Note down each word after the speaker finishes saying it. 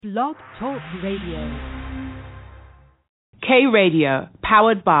Blog Talk Radio. K Radio,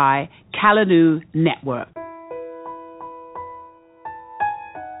 powered by Kalanoo Network.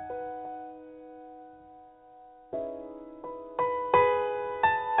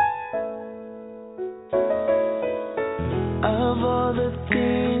 Of all the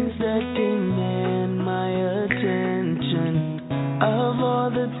things that demand my attention, of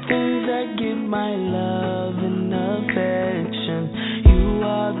all the things that give my love and affection, you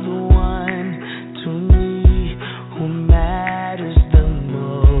are the one to me who matters the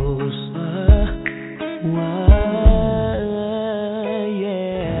most.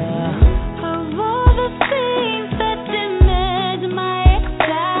 Yeah. Of all the things that demand my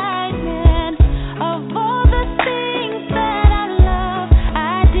excitement, of all the things that I love,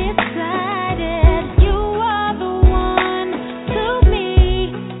 I decided you are the one to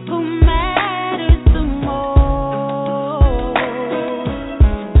me who matters the most.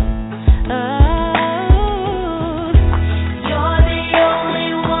 You're the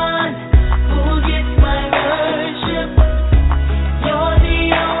only one who gets my worship. You're the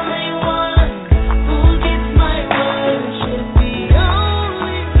only one who gets my worship. The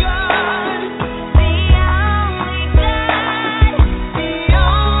only God, the only God, the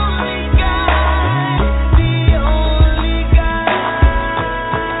only God, the only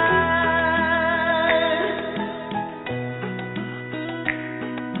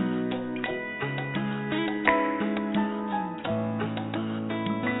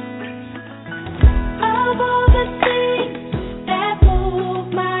Of all the things that move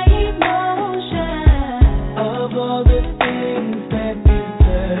my emotions, of all the things that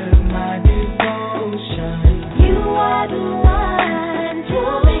deserve my devotion, you are the one to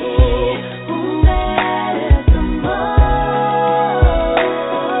me who matters the most.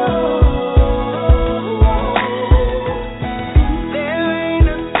 There ain't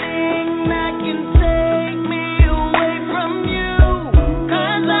a thing that can take me away from you,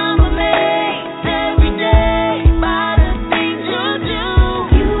 'cause I'm amazed every day by the things you do.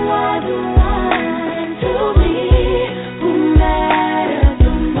 You are the one to me who matters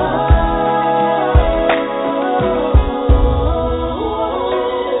the most.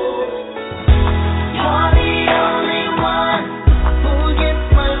 You're the only one who gets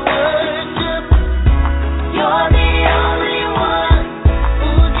my worship. You're the only one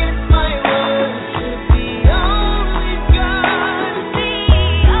who gets my worship. The only God, the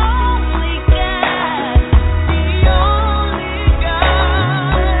only God, the only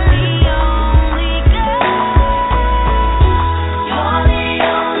God, the only God. You're the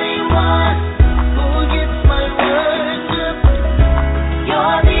only one who gets my worship.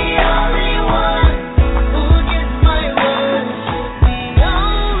 You're the only one who gets my worship. The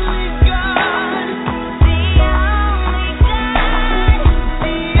only God, the only God,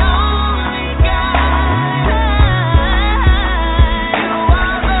 the only God. You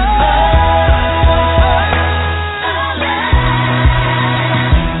are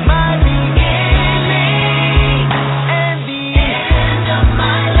my beginning and the end of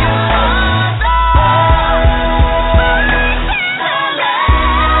my life.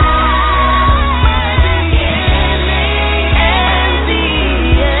 My beginning and the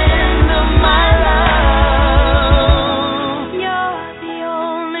end of my life. You're the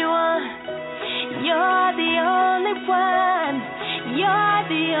only one. You're the only one. You're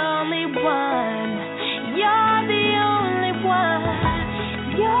the only one. You're the only one.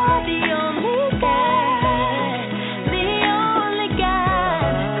 You're the only God. The only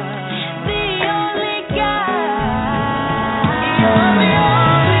God. The only God. You're the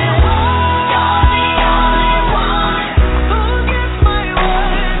only one. You're the only one who gets my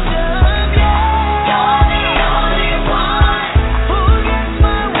worship. You're the only one who gets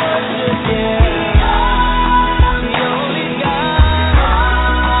my worship. The only God.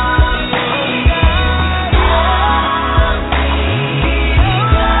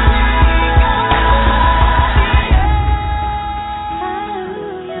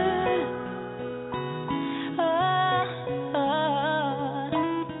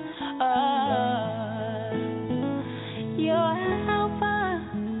 You're Alpha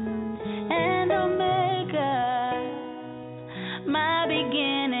and Omega, my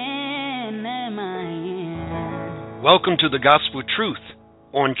beginning and my end. Welcome to the Gospel Truth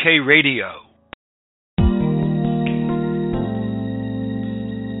on K Radio.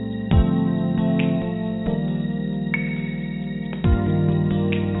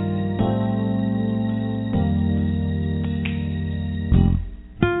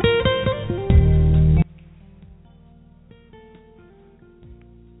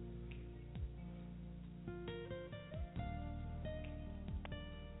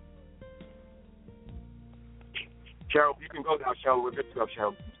 Cheryl, you can go now, Cheryl. We're good to go,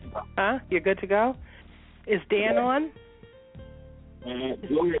 Cheryl. Huh? You're good to go? Is Dan on?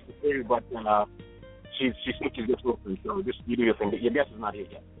 Julia's here, but she said she's just listening, so just you do your thing. Your guest is not here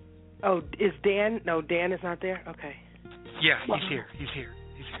yet. Oh, is Dan? No, Dan is not there? Okay. Yeah, he's here. He's here.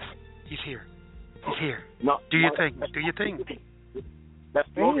 He's here. He's here. No, do your thing. Do your thing. That's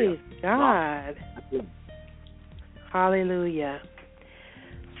Gloria. Praise God. No. Hallelujah.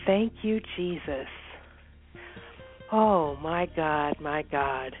 Thank you, Jesus. Oh, my God, my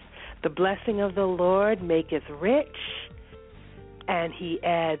God. The blessing of the Lord maketh rich, and he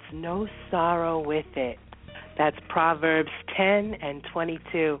adds no sorrow with it. That's Proverbs 10 and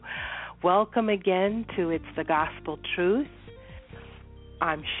 22. Welcome again to It's the Gospel Truth.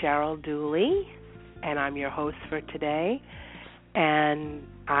 I'm Cheryl Dooley, and I'm your host for today. And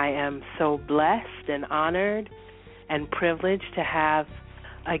I am so blessed and honored and privileged to have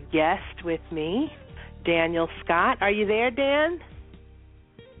a guest with me, Daniel Scott. Are you there, Dan?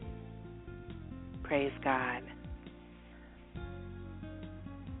 Praise God.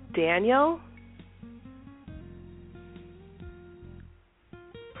 Daniel?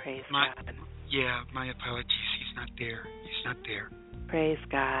 Praise God. Yeah, my apologies. He's not there. He's not there. Praise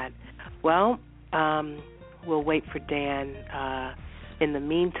God. Well, we'll wait for Dan. In the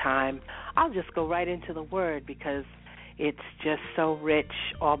meantime, I'll just go right into the Word because it's just so rich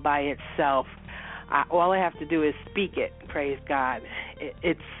all by itself. All I have to do is speak it. Praise God.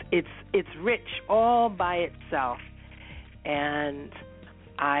 It's rich all by itself, and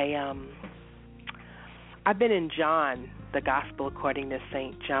I've been in John, the Gospel according to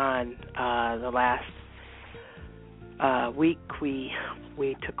St. John. The last week we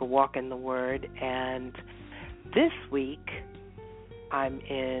took a walk in the Word, and this week I'm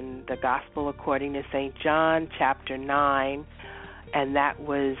in the Gospel according to St. John, chapter 9, and that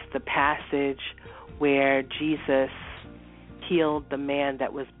was the passage where Jesus healed the man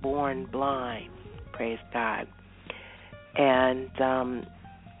that was born blind. Praise God. And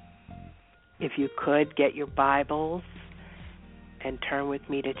if you could, get your Bibles and turn with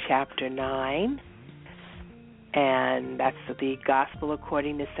me to chapter 9. And that's the Gospel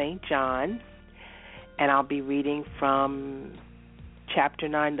according to St. John. And I'll be reading from chapter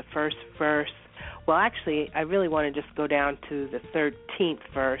 9, the first verse. Well, actually, I really want to just go down to the 13th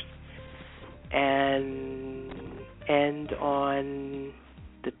verse and end on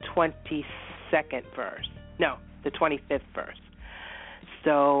the 22nd verse. No, the 25th verse.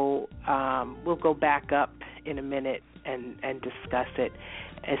 So we'll go back up in a minute and discuss it,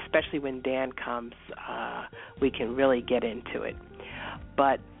 especially when Dan comes. We can really get into it.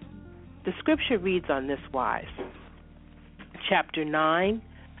 But the scripture reads on this wise. Chapter 9,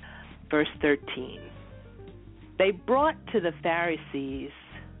 verse 13. They brought to the Pharisees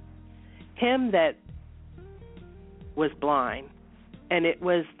him that was blind, and it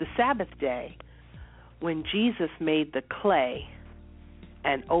was the Sabbath day when Jesus made the clay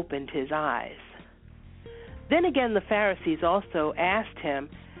and opened his eyes. Then again the Pharisees also asked him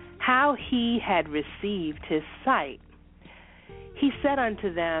how he had received his sight. He said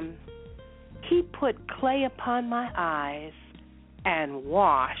unto them, He put clay upon my eyes and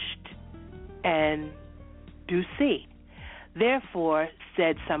washed, and do see. Therefore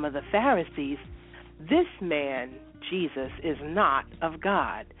said some of the Pharisees, This man, Jesus, is not of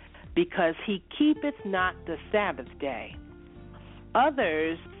God, because he keepeth not the Sabbath day.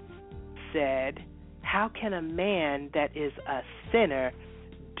 Others said, How can a man that is a sinner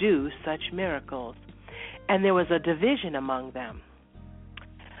do such miracles? And there was a division among them.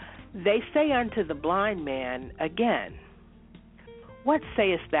 They say unto the blind man again, What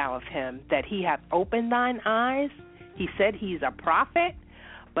sayest thou of him, that he hath opened thine eyes? He said he's a prophet,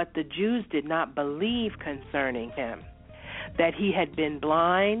 but the Jews did not believe concerning him, that he had been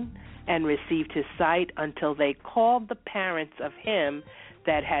blind and received his sight, until they called the parents of him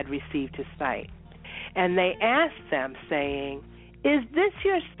that had received his sight. And they asked them, saying, Is this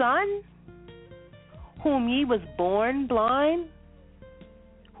your son, whom ye was born blind?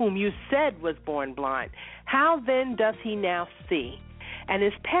 Whom you said was born blind? How then doth he now see? And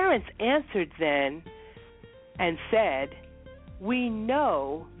his parents answered then and said, We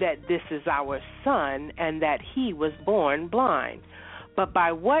know that this is our son, and that he was born blind. But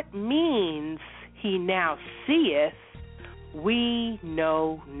by what means he now seeth, we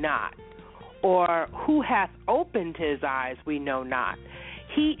know not. Or who hath opened his eyes, we know not.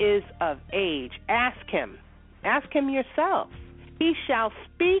 He is of age. Ask him yourself. He shall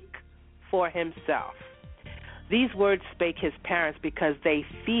speak for himself. These words spake his parents because they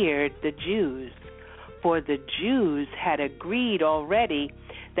feared the Jews. For the Jews had agreed already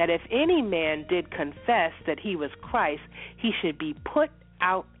that if any man did confess that he was Christ, he should be put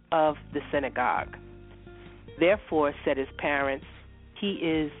out of the synagogue. Therefore, said his parents, he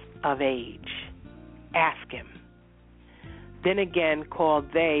is of age. Ask him. Then again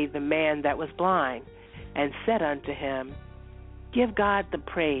called they the man that was blind, and said unto him, Give God the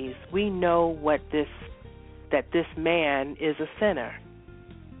praise. We know that this man is a sinner.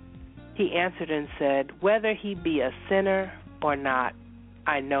 He answered and said, Whether he be a sinner or not,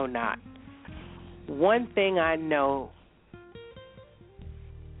 I know not. One thing I know,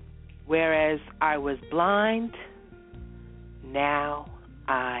 whereas I was blind, now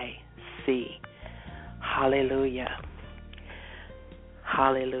I see. Hallelujah.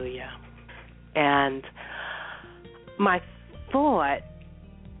 Hallelujah. And my thought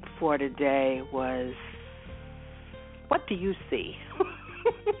for today was, what do you see?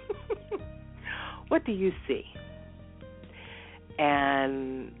 What do you see?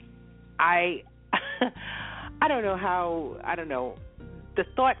 And I don't know. The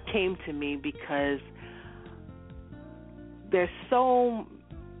thought came to me because there's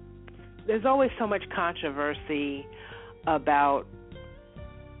always so much controversy about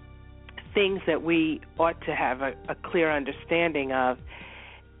things that we ought to have a clear understanding of.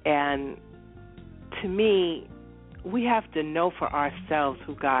 And to me, we have to know for ourselves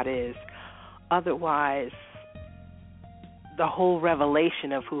who God is. Otherwise, the whole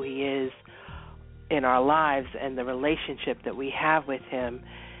revelation of who he is in our lives and the relationship that we have with him,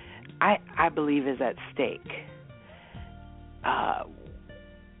 I believe is at stake.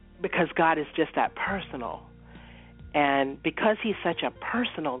 Because God is just that personal. And because he's such a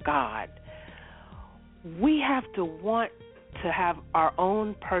personal God, we have to want to have our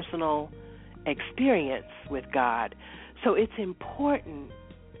own personal experience with God. So it's important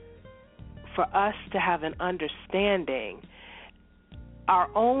for us to have an understanding, our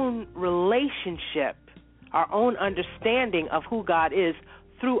own relationship, our own understanding of who God is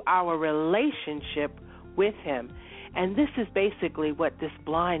through our relationship with him. And this is basically what this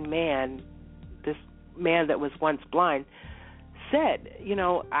man that was once blind, said.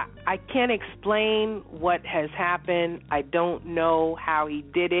 I can't explain what has happened. I don't know how he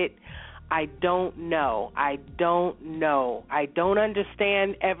did it. I don't know. I don't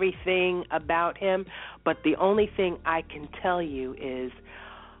understand everything about him, but the only thing I can tell you is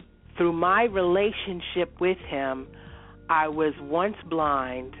through my relationship with him, I was once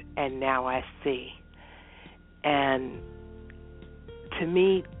blind and now I see. And to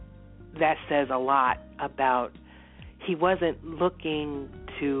me, that says a lot about he wasn't looking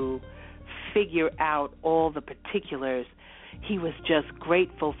to figure out all the particulars. He was just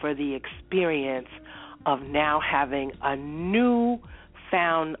grateful for the experience of now having a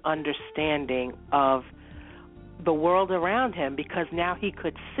newfound understanding of the world around him, because now he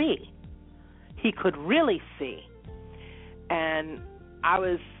could see. He could really see. And I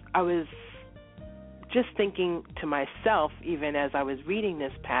was just thinking to myself, even as I was reading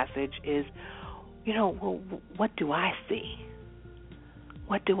this passage, is, what do I see?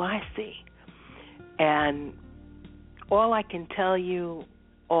 What do I see? And all I can tell you,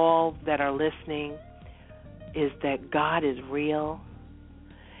 all that are listening, is that God is real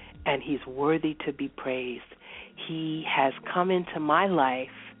and he's worthy to be praised. He has come into my life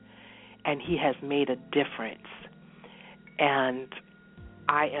and he has made a difference. And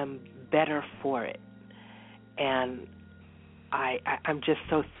I am better for it. And I'm just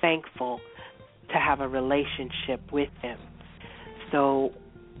so thankful to have a relationship with him. So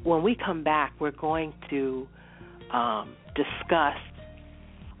when we come back, we're going to discuss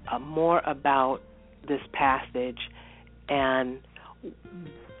more about this passage and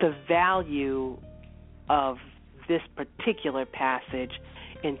the value of this particular passage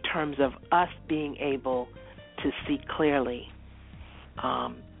in terms of us being able to see clearly.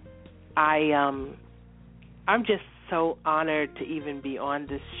 I'm just so honored to even be on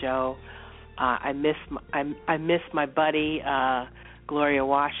this show. I miss my buddy Gloria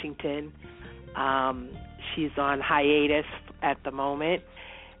Washington. She's on hiatus at the moment,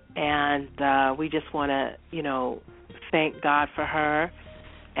 and we just want to, thank God for her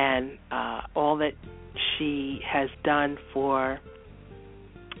and all that she has done for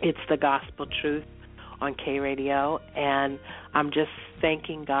It's the Gospel Truth on K Radio. And I'm just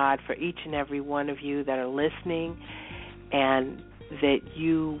thanking God for each and every one of you that are listening, and that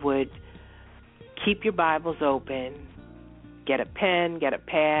you would keep your Bibles open, get a pen, get a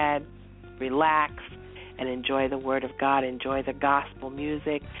pad, relax, and enjoy the Word of God. Enjoy the gospel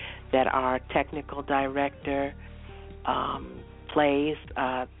music that our technical director plays.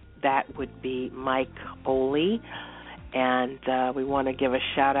 That would be Mike Oley. And we want to give a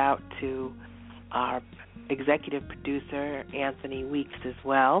shout-out to our executive producer, Anthony Weeks, as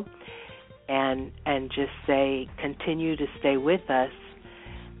well, and just say continue to stay with us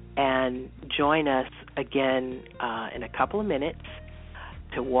and join us again in a couple of minutes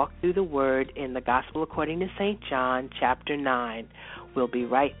to walk through the Word in the Gospel according to St. John, chapter 9. We'll be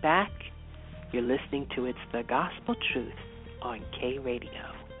right back. You're listening to It's the Gospel Truth on K Radio.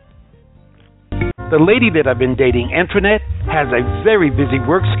 The lady that I've been dating, Antoinette, has a very busy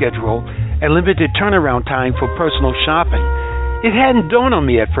work schedule and limited turnaround time for personal shopping. It hadn't dawned on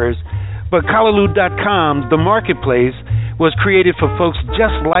me at first, but Callaloo.com, the marketplace, was created for folks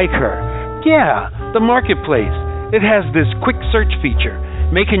just like her. Yeah, the marketplace. It has this quick search feature,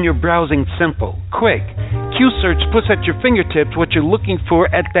 making your browsing simple, quick. Q-Search puts at your fingertips what you're looking for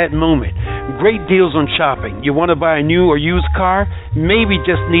at that moment. Great deals on shopping. You want to buy a new or used car? Maybe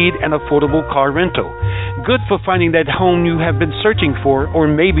just need an affordable car rental. Good for finding that home you have been searching for, or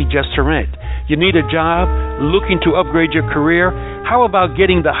maybe just to rent. You need a job? Looking to upgrade your career? How about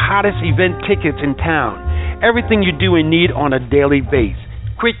getting the hottest event tickets in town? Everything you do and need on a daily basis.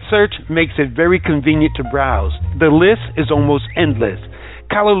 Quick search makes it very convenient to browse. The list is almost endless.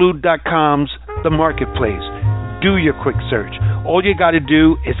 Callaloo.com's The Marketplace. Do your quick search. All you got to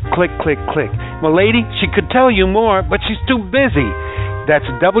do is click, click, click. My lady, she could tell you more, but she's too busy. That's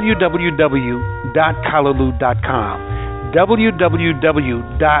www.callaloo.com.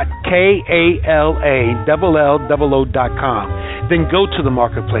 www.callaloo.com. Then go to the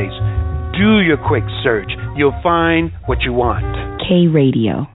marketplace. Do your quick search. You'll find what you want. K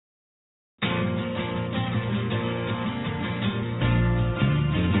Radio.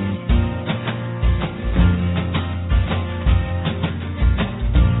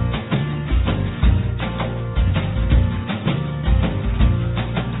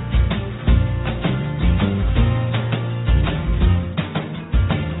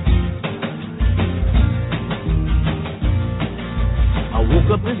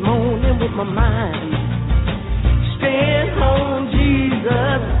 Up this morning with my mind staying on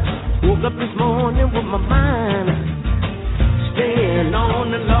Jesus. Woke up this morning with my mind staying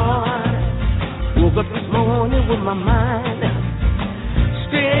on the Lord. Woke up this morning with my mind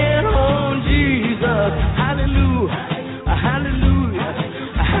staying on Jesus. Hallelujah, hallelujah,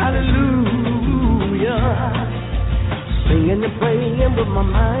 hallelujah. Singing and praying with my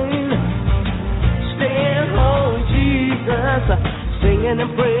mind staying on Jesus. Singing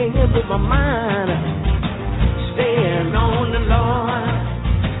and praying with my mind, staying on the Lord.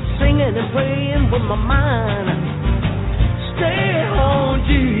 Singing and praying with my mind, stay on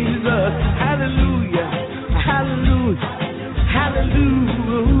Jesus. Hallelujah, hallelujah,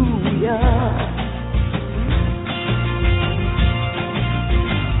 hallelujah.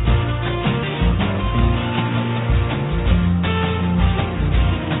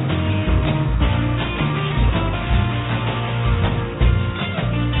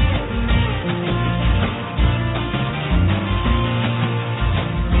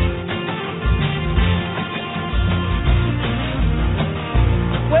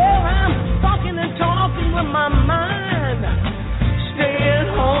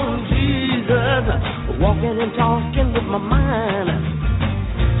 Walking and talking with my mind,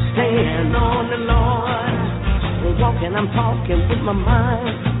 staying on the Lord. Walking, I'm talking with my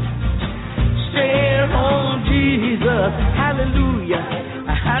mind, staying on Jesus. Hallelujah,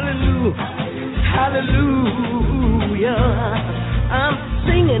 hallelujah, hallelujah. I'm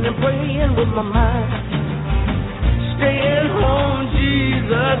singing and praying with my mind, staying on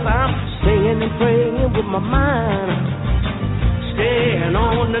Jesus. I'm singing and praying with my mind, staying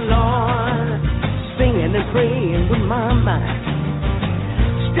on the Lord. Singing and praying with my mind,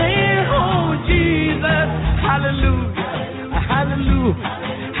 stay home, Jesus. Hallelujah, hallelujah,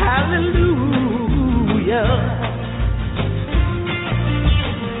 hallelujah.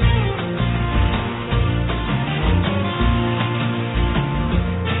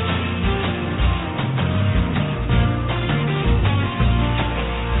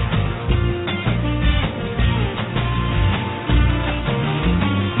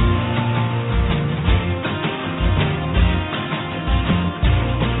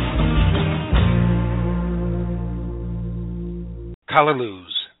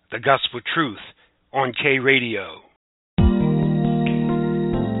 Callaloo's The Gospel Truth on K Radio.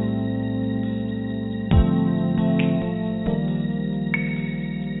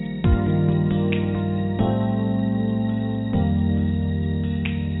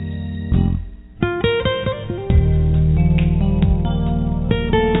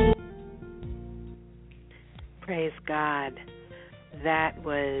 Praise God. That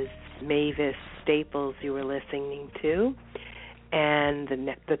was Mavis Staples you were listening to, and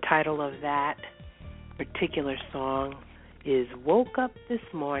the title of that particular song is Woke Up This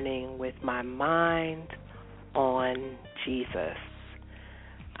Morning with My Mind on Jesus.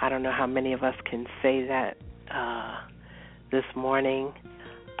 I don't know how many of us can say that this morning,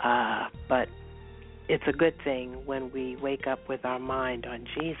 but it's a good thing when we wake up with our mind on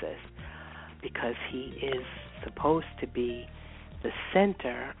Jesus, because he is supposed to be the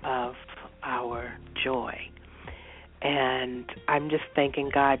center of our joy. And I'm just thanking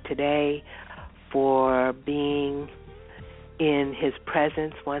God today for being in his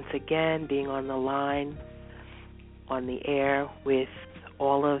presence once again, being on the line, on the air with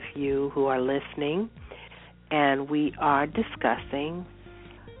all of you who are listening. And we are discussing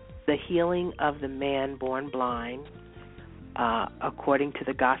the healing of the man born blind, according to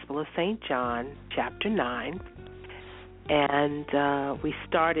the Gospel of St. John, chapter 9. And we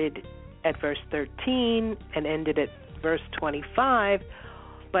started at verse 13 and ended at verse 25.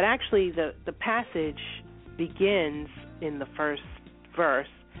 But actually the passage begins in the first verse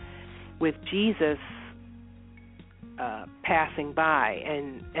with Jesus passing by.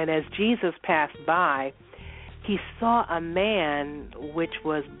 And as Jesus passed by, he saw a man which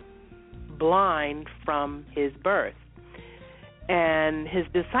was blind from his birth. And his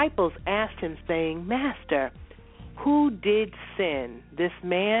disciples asked him, saying, Master, who did sin, this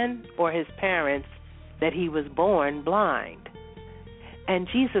man or his parents, that he was born blind? And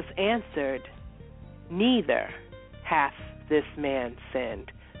Jesus answered, Neither hath this man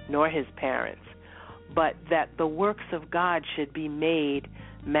sinned, nor his parents, but that the works of God should be made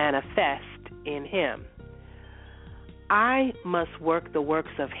manifest in him. I must work the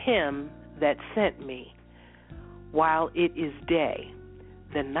works of him that sent me, while it is day.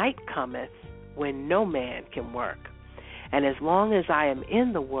 The night cometh when no man can work. And as long as I am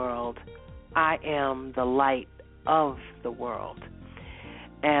in the world, I am the light of the world.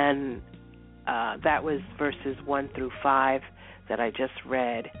 And that was verses 1 through 5 that I just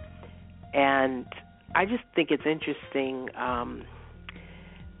read. And I just think it's interesting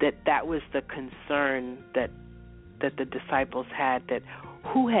that was the concern that the disciples had, that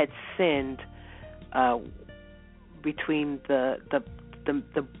who had sinned between the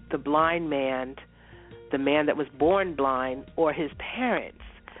blind man, the man that was born blind, or his parents.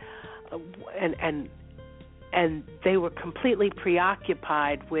 And they were completely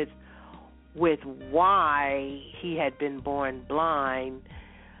preoccupied with why he had been born blind,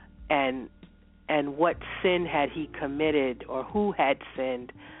 and what sin had he committed, or who had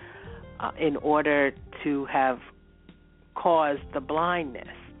sinned in order to have caused the blindness.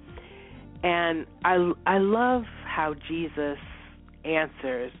 And I love how Jesus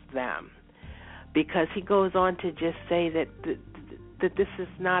answers them, because he goes on to just say that this is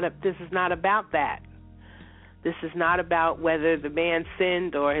not about that. This is not about whether the man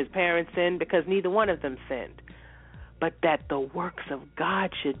sinned or his parents sinned, because neither one of them sinned, but that the works of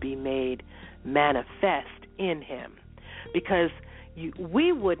God should be made manifest in him. Because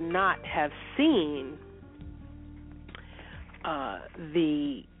we would not have seen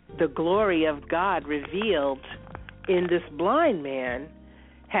the glory of God revealed in this blind man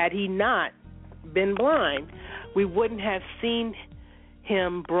had he not been blind. We wouldn't have seen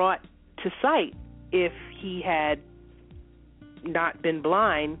him brought to sight if he had not been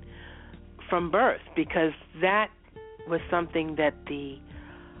blind from birth, because that was something that the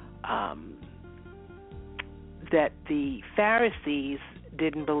Pharisees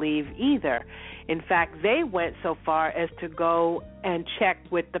didn't believe either. In fact, they went so far as to go and check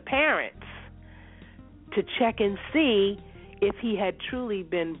with the parents to check and see if he had truly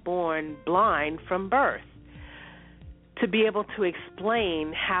been born blind from birth, to be able to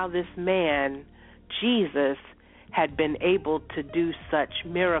explain how this man, Jesus, had been able to do such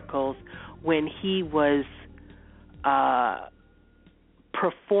miracles when he was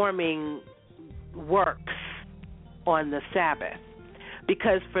performing works on the Sabbath.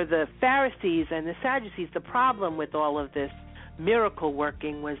 Because for the Pharisees and the Sadducees, the problem with all of this miracle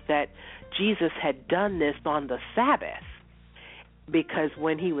working was that Jesus had done this on the Sabbath. Because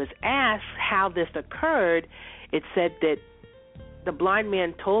when he was asked how this occurred, it said that the blind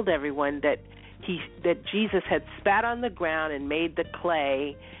man told everyone that Jesus had spat on the ground and made the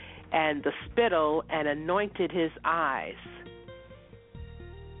clay and the spittle and anointed his eyes.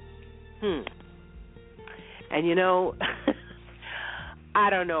 And you know, I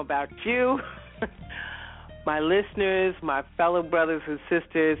don't know about you, my listeners, my fellow brothers and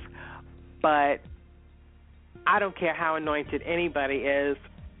sisters, but I don't care how anointed anybody is.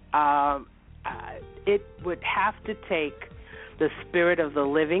 It would have to take the Spirit of the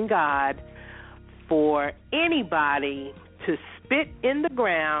living God for anybody to spit in the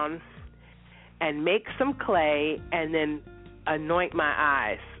ground and make some clay and then anoint my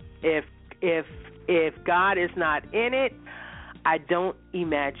eyes. If God is not in it, I don't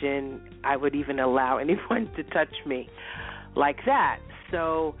imagine I would even allow anyone to touch me like that.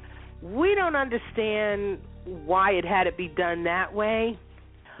 So we don't understand why it had to be done that way,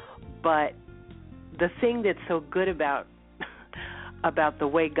 but the thing that's so good about the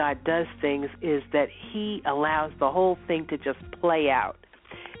way God does things is that he allows the whole thing to just play out.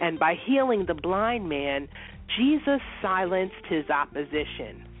 And by healing the blind man, Jesus silenced his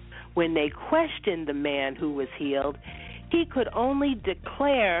opposition. When they questioned the man who was healed, he could only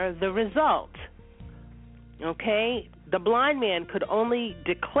declare the result. Okay? The blind man could only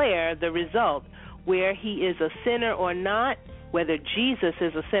declare the result. Where he is a sinner or not, whether Jesus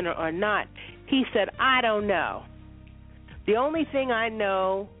is a sinner or not, he said, I don't know. The only thing I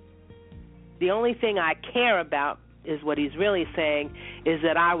know, the only thing I care about is what he's really saying is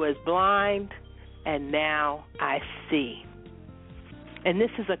that I was blind and now I see. And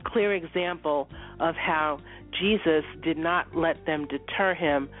this is a clear example of how Jesus did not let them deter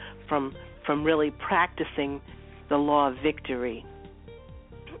him from really practicing the law of victory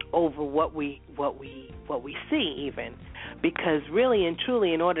over what we see even. Because really and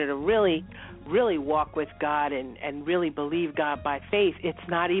truly, in order to really walk with God and really believe God by faith, it's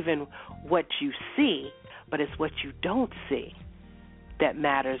not even what you see, but it's what you don't see that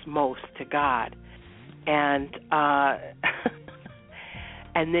matters most to God. And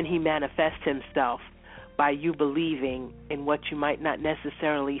and then he manifests himself by you believing in what you might not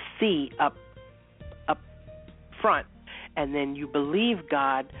necessarily see up front. And then you believe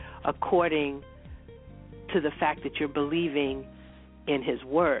God according to the fact that you're believing in his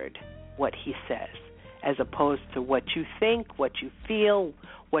word, what he says, as opposed to what you think, what you feel,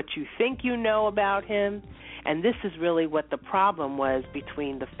 what you think you know about him. And this is really what the problem was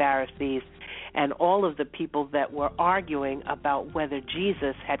between the Pharisees and all of the people that were arguing about whether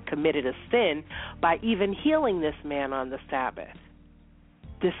Jesus had committed a sin by even healing this man on the Sabbath.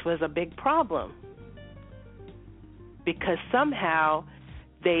 This was a big problem because somehow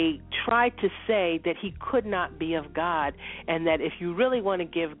they tried to say that he could not be of God, and that if you really want to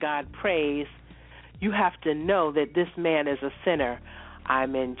give God praise, you have to know that this man is a sinner.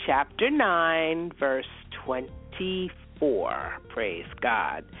 I'm in chapter 9, verse 24. Praise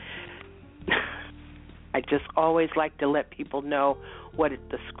God. I just always like to let people know what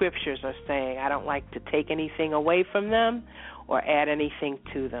the scriptures are saying. I don't like to take anything away from them or add anything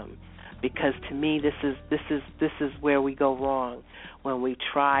to them, because to me this is where we go wrong, when we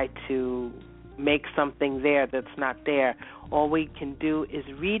try to make something there that's not there. All we can do is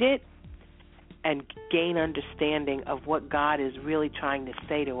read it and gain understanding of what God is really trying to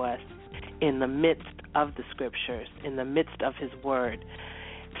say to us in the midst of the scriptures, in the midst of his word,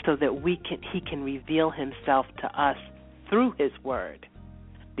 so that he can reveal himself to us through his word.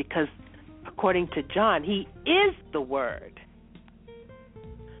 Because according to John, he is the word.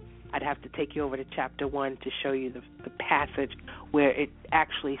 I'd have to take you over to chapter 1 to show you the passage where it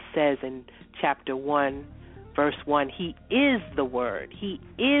actually says in chapter 1, verse 1, he is the word. He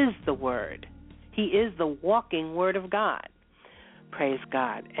is the word. He is the walking word of God. Praise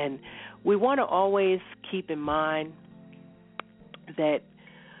God. And we want to always keep in mind that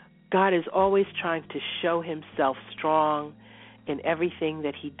God is always trying to show himself strong in everything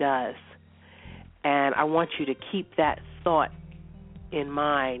that he does. And I want you to keep that thought in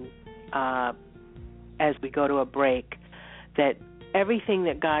mind as we go to a break, that everything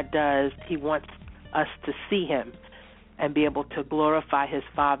that God does, he wants us to see him and be able to glorify his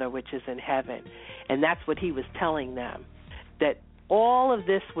Father which is in heaven. And that's what he was telling them, that all of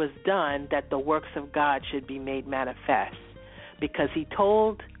this was done that the works of God should be made manifest, because he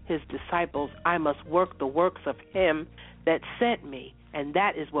told his disciples, I must work the works of him that sent me. And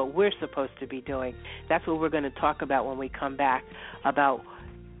that is what we're supposed to be doing. That's what we're going to talk about when we come back, about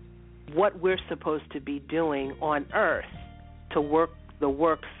what we're supposed to be doing on earth to work the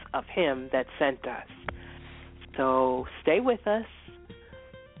works of him that sent us. So stay with us.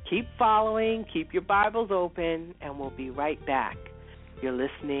 Keep following. Keep your Bibles open, and we'll be right back. You're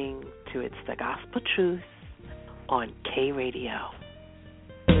listening to It's the Gospel Truth on K Radio.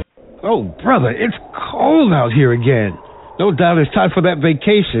 Oh, brother, it's cold out here again. No doubt it's time for that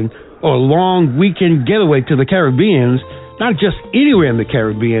vacation or long weekend getaway to the Caribbean, not just anywhere in the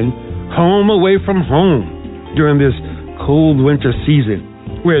Caribbean, home away from home during this cold winter season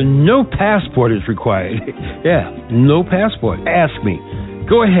where no passport is required. Yeah, no passport. Ask me.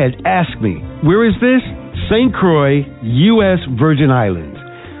 Go ahead, ask me. Where is this? St. Croix, U.S. Virgin Islands.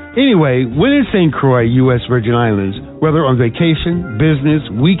 Anyway, when in St. Croix, U.S. Virgin Islands, whether on vacation, business,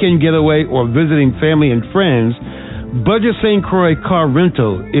 weekend getaway, or visiting family and friends, Budget St. Croix Car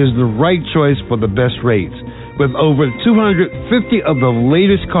Rental is the right choice for the best rates. With over 250 of the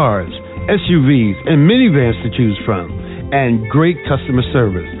latest cars, SUVs, and minivans to choose from, and great customer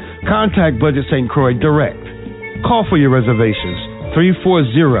service. Contact Budget St. Croix direct. Call for your reservations,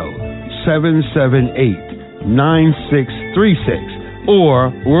 340-778-9636. Or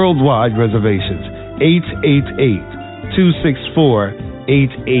worldwide reservations,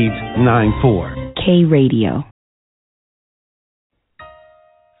 888-264-8894. K Radio.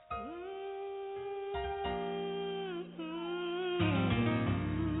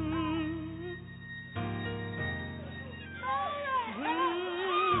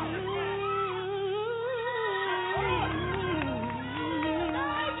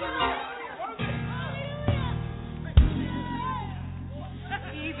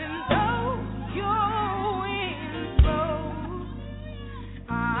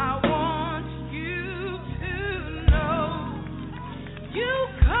 I want you to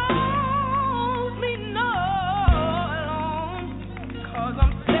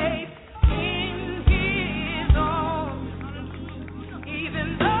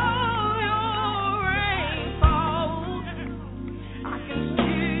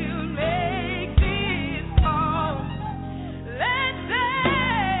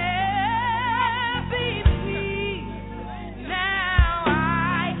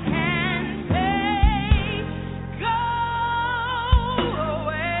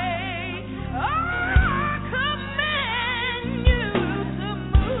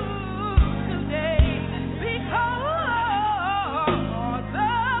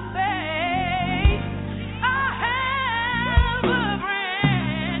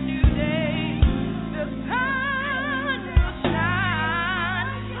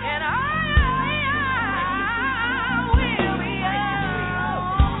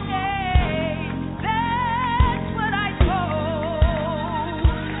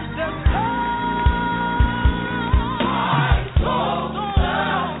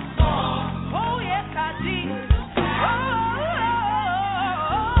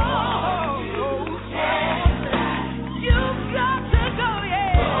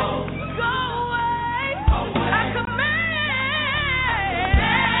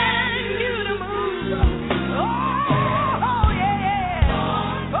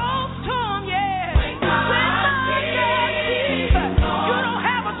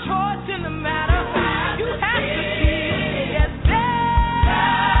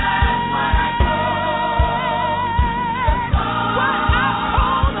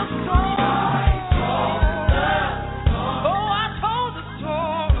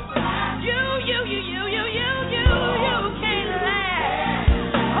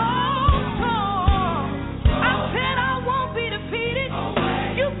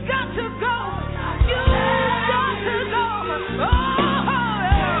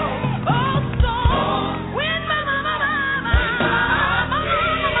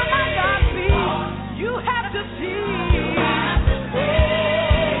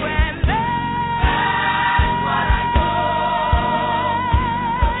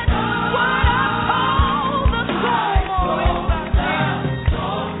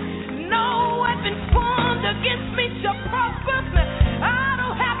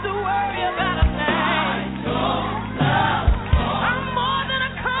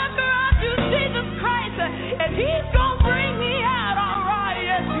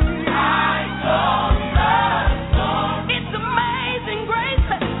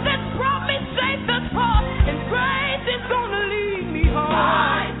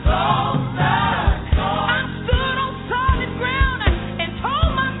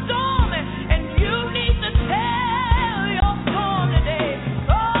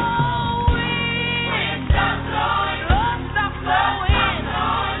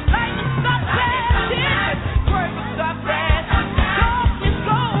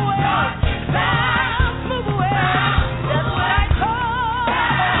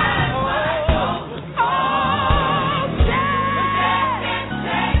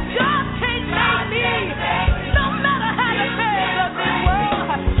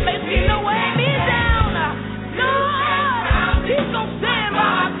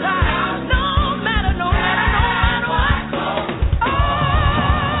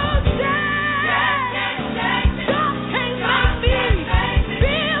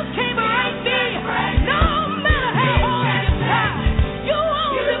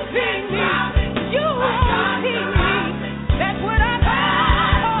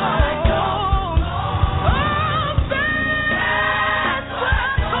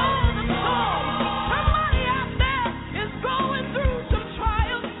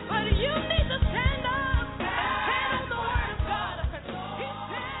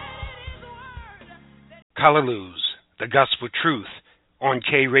Kalaluz, the Gospel Truth on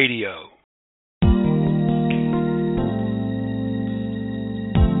K Radio.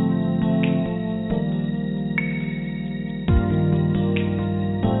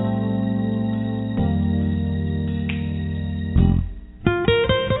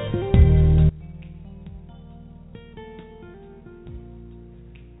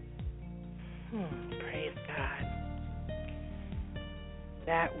 Praise God.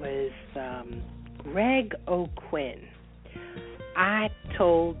 That was Greg O'Quinn. I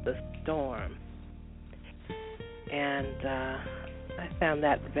Told the Storm. And I found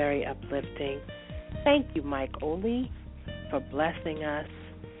that very uplifting. Thank you, Mike Oley, for blessing us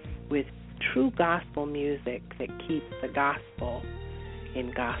with true gospel music that keeps the gospel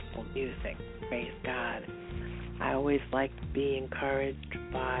in gospel music. Praise God. I always like to be encouraged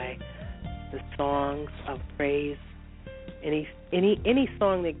by the songs of praise, any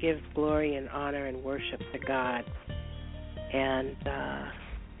song that gives glory and honor and worship to God, and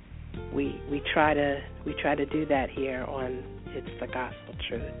we try to do that here on It's the Gospel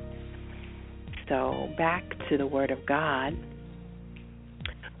Truth. So back to the Word of God,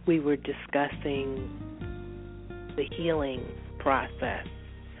 we were discussing the healing process.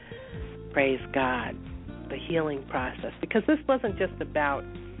 Praise God, the healing process, because this wasn't just about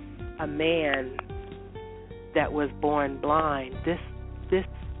a man that was born blind. This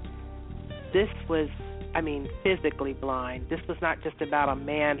was, physically blind. This was not just about a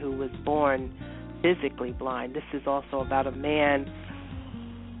man who was born physically blind. This is also about a man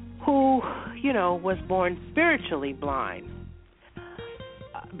who, was born spiritually blind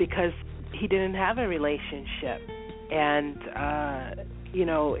because he didn't have a relationship. And,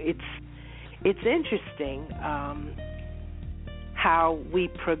 it's interesting how we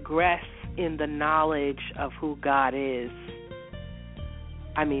progress in the knowledge of who God is.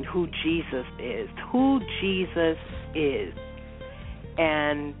 Who Jesus is. Who Jesus is.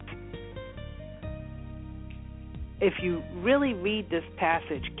 And if you really read this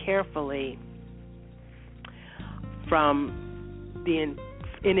passage carefully in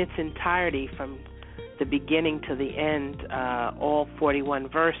its entirety, from the beginning to the end, all 41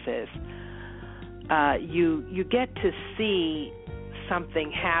 verses, you get to see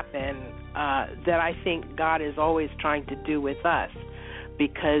something happen that I think God is always trying to do with us,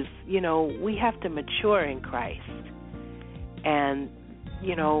 because we have to mature in Christ. And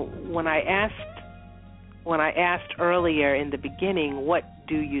when I asked earlier in the beginning, what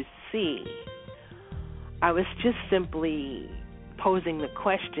do you see, I was just simply posing the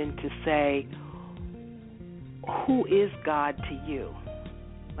question to say, who is God to you?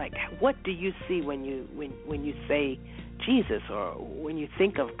 Like, what do you see when you say Jesus, or when you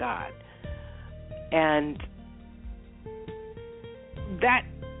think of God? And that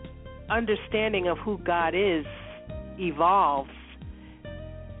understanding of who God is evolves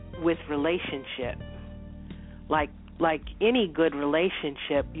with relationship. Like any good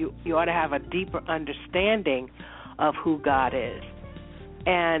relationship, you ought to have a deeper understanding of who God is.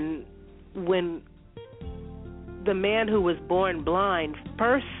 And when the man who was born blind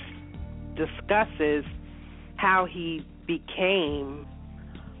first discusses how he became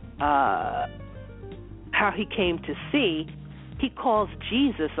to see, he calls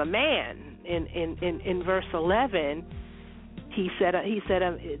Jesus a man. In verse 11, he said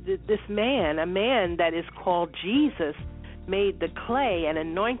this man, a man that is called Jesus, made the clay and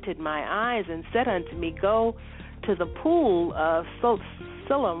anointed my eyes and said unto me, go to the pool of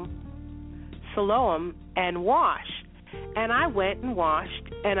Siloam and wash. And I went and washed,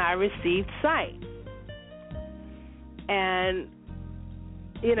 and I received sight. And,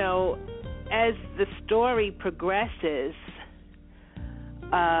 as the story progresses,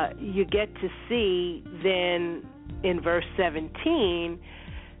 you get to see then in verse 17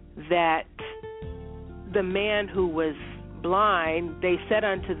 that the man who was blind, they said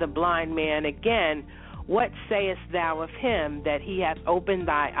unto the blind man again, what sayest thou of him, that he hath opened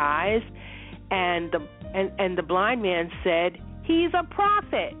thy eyes? And the blind man said, he's a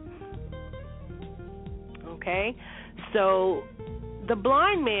prophet. Okay? So the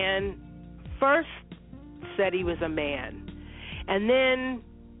blind man first said he was a man. And then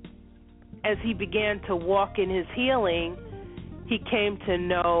as he began to walk in his healing, he came to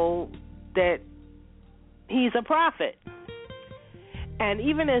know that he's a prophet. And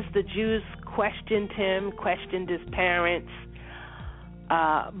even as the Jews questioned him, questioned his parents,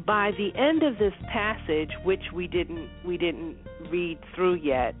 by the end of this passage, which we didn't read through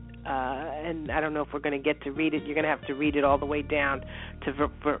yet, and I don't know if we're going to get to read it. You're going to have to read it all the way down to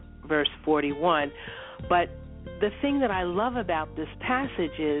verse 41. But the thing that I love about this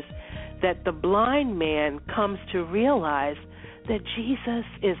passage is that the blind man comes to realize that Jesus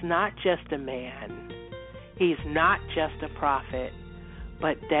is not just a man, he's not just a prophet,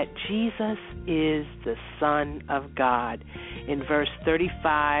 but that Jesus is the Son of God. In verse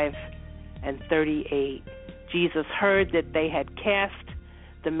 35 and 38, Jesus heard that they had cast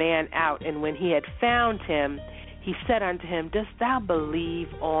the man out, and when he had found him, he said unto him, Dost thou believe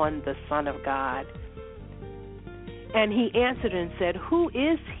on the Son of God? And he answered and said, Who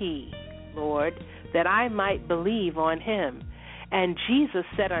is he, Lord, that I might believe on him? And Jesus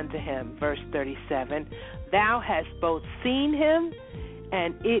said unto him, verse 37, Thou hast both seen him,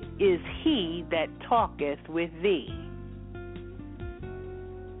 and it is he that talketh with thee.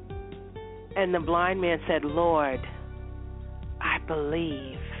 And the blind man said, Lord, I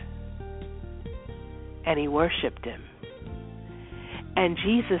believe. And he worshipped him. And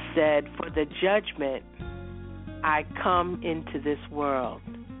Jesus said, For the judgment I come into this world.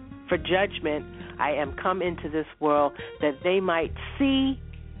 For judgment I am come into this world, that they might see,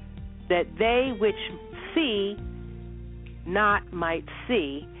 that they which see not might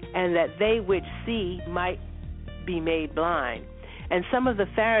see, and that they which see might be made blind. And some of the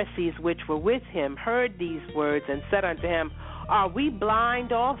Pharisees which were with him heard these words, and said unto him, Are we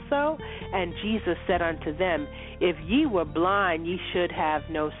blind also? And Jesus said unto them, If ye were blind, ye should have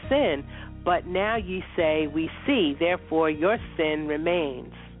no sin. But now ye say, We see, therefore your sin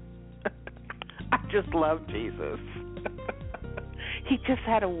remains. I just love Jesus. He just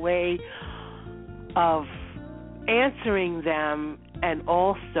had a way of answering them and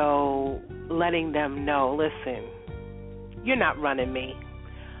also letting them know, listen, you're not running me.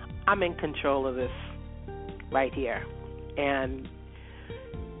 I'm in control of this right here. And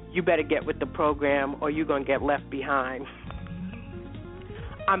you better get with the program or you're going to get left behind.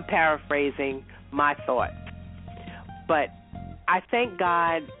 I'm paraphrasing my thought. But I thank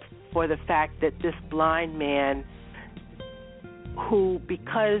God for the fact that this blind man, who,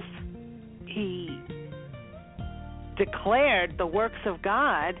 because he declared the works of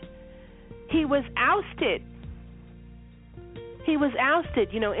God, he was ousted. He was ousted.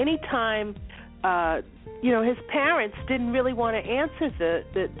 You know, anytime, his parents didn't really want to answer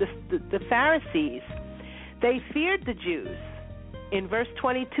the Pharisees. They feared the Jews. In verse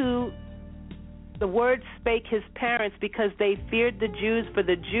 22, the word spake his parents because they feared the Jews, for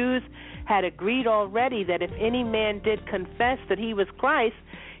the Jews had agreed already that if any man did confess that he was Christ,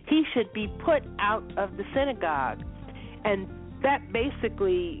 he should be put out of the synagogue. And that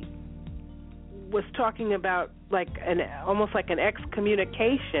basically was talking about almost like an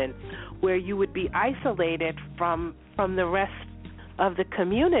excommunication, where you would be isolated from the rest of the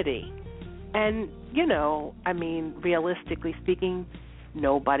community. And, realistically speaking,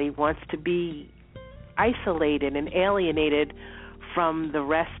 nobody wants to be isolated and alienated from the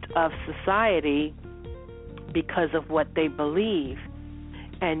rest of society because of what they believe.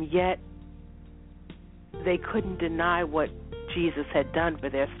 And yet they couldn't deny what Jesus had done for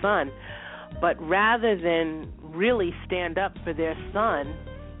their son. But rather than really stand up for their son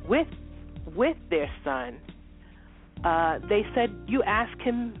with their son, they said, you ask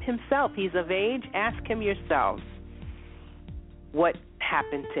him himself. He's of age. Ask him yourself what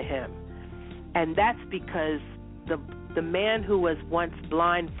happened to him. And that's because the man who was once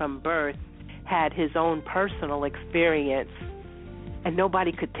blind from birth had his own personal experience, and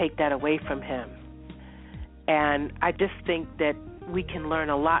nobody could take that away from him. And I just think that we can learn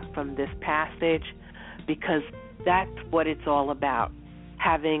a lot from this passage, because that's what it's all about,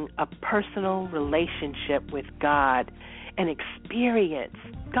 having a personal relationship with God, an experience.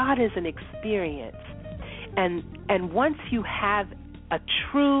 God is an experience. And once you have a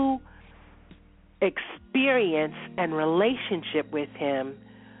true experience and relationship with him,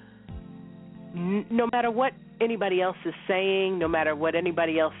 no matter what anybody else is saying, no matter what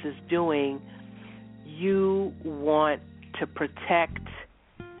anybody else is doing, you want to protect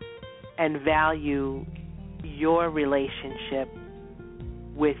and value your relationship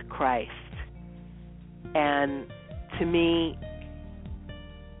with Christ. And to me,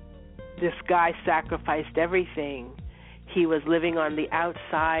 this guy sacrificed everything. He was living on the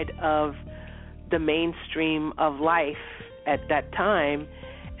outside of the mainstream of life at that time,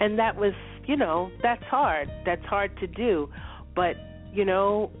 and that was, that's hard. That's hard to do. But,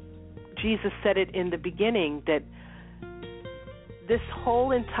 Jesus said it in the beginning, that this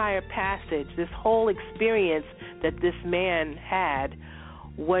whole entire passage, this whole experience that this man had,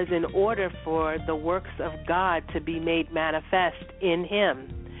 was in order for the works of God to be made manifest in him,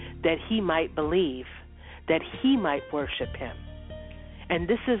 that he might believe, that he might worship him. And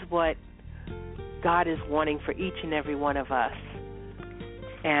this is what God is wanting for each and every one of us.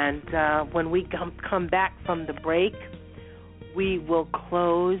 And when we come back from the break, we will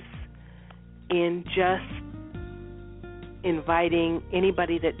close in just inviting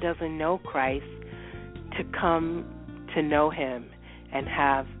anybody that doesn't know Christ to come to know Him and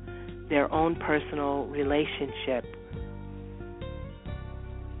have their own personal relationship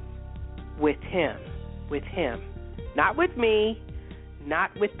with Him. Not with me,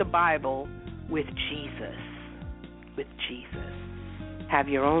 not with the Bible, with Jesus. With Jesus. Have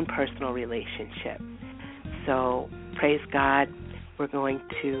your own personal relationship. So, praise God. We're going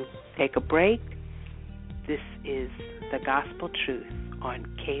to take a break. This is The Gospel Truth on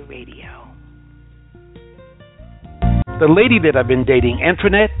K Radio. The lady that I've been dating,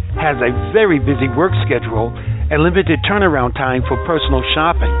 Antoinette, has a very busy work schedule and limited turnaround time for personal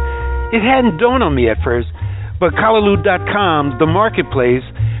shopping. It hadn't dawned on me at first, but Callaloo.com, the marketplace,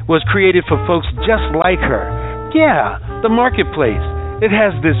 was created for folks just like her. Yeah, the marketplace. It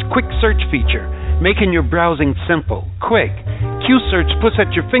has this quick search feature, making your browsing simple, quick. Q-Search puts at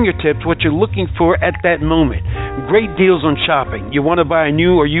your fingertips what you're looking for at that moment. Great deals on shopping. You want to buy a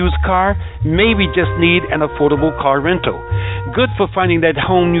new or used car? Maybe just need an affordable car rental. Good for finding that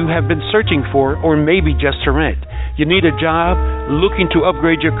home you have been searching for, or maybe just to rent. You need a job? Looking to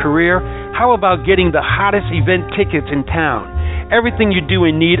upgrade your career? How about getting the hottest event tickets in town? Everything you do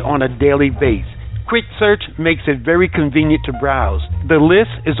and need on a daily basis. Quick search makes it very convenient to browse. The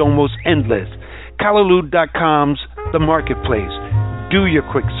list is almost endless. Callaloo.com's The Marketplace. Do your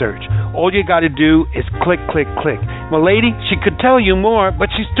quick search. All you got to do is click, click, click. My lady, she could tell you more, but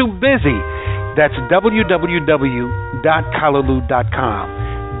she's too busy. That's www.callaloo.com.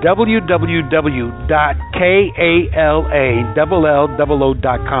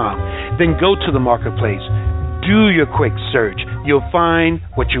 www.KALALLO.com. Then go to the marketplace. Do your quick search. You'll find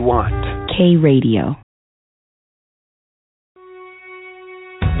what you want. K Radio.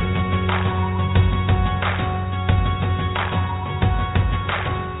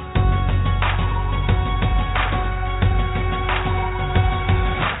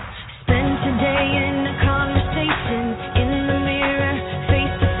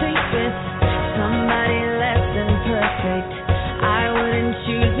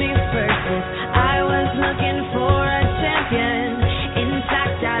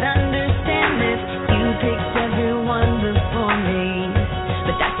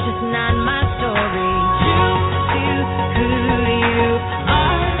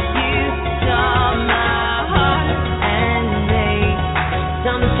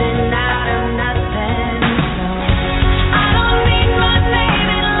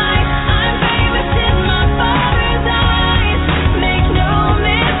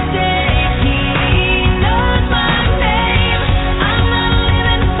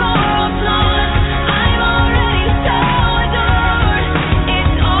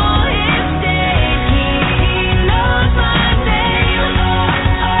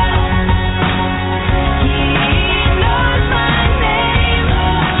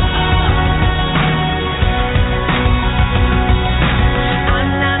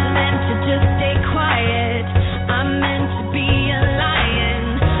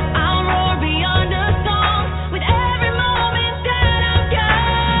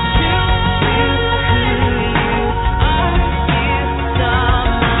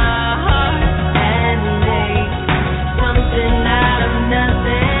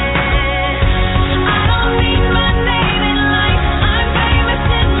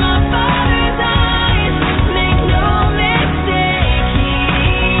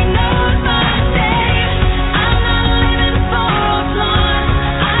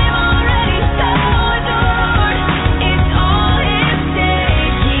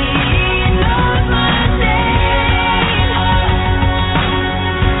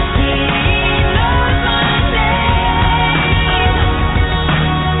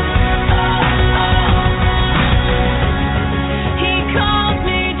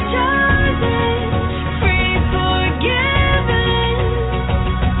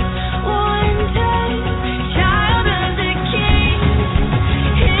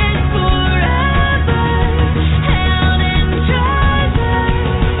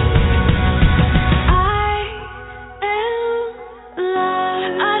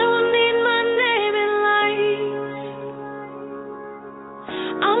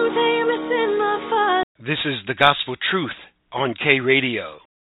 This is The Gospel Truth on K Radio.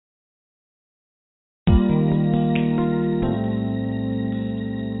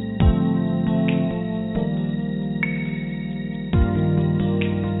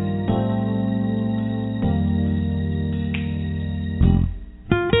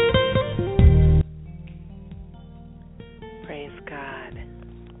 Praise God.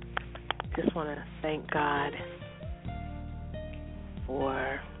 thank God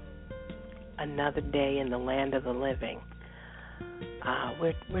for another day in the land of the living.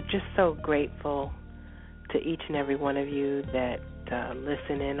 We're just so grateful to each and every one of you that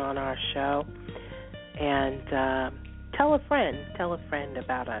listen in on our show, and tell a friend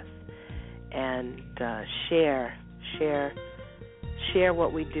about us, and share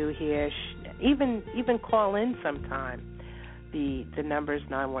what we do here. Even call in sometime. The number is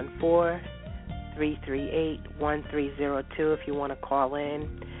 914-338-1302 if you want to call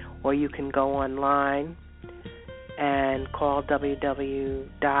in, or you can go online and call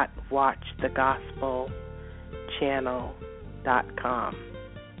www.watchthegospelchannel.com.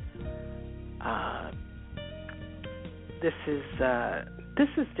 This is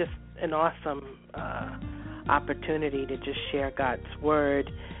just an awesome opportunity to just share God's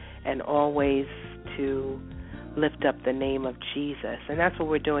word, and always to lift up the name of Jesus. And that's what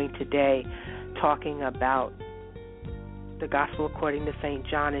we're doing today, talking about the Gospel according to St.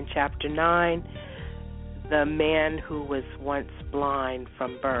 John in chapter 9. The man who was once blind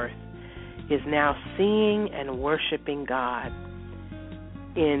from birth is now seeing and worshiping God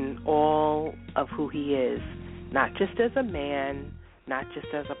in all of who he is, not just as a man, not just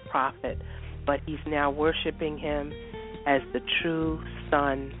as a prophet, but he's now worshiping him as the true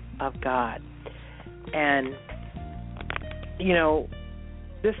Son of God. And, you know,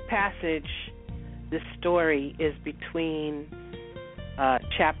 this passage, this story is between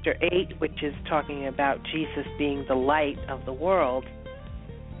chapter 8, which is talking about Jesus being the light of the world,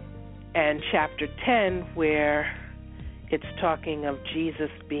 and chapter 10, where it's talking of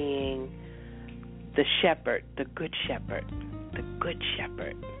Jesus being the shepherd, the good shepherd, the good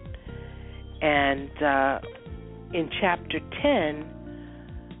shepherd. And in chapter 10,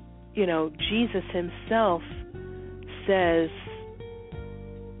 you know, Jesus himself says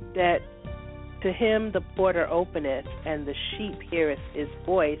that to him the porter openeth, and the sheep heareth his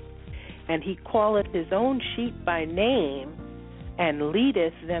voice, and he calleth his own sheep by name, and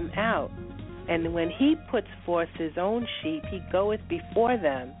leadeth them out. And when he puts forth his own sheep, he goeth before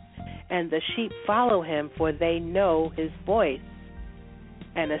them, and the sheep follow him, for they know his voice.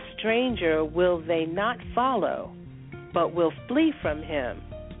 And a stranger will they not follow, but will flee from him,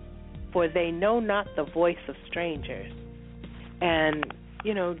 for they know not the voice of strangers. And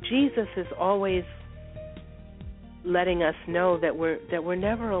you know, Jesus is always letting us know that we're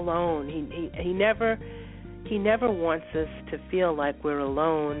never alone. He never wants us to feel like we're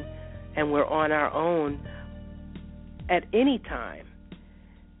alone and we're on our own at any time.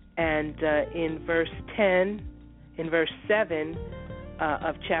 And in verse 7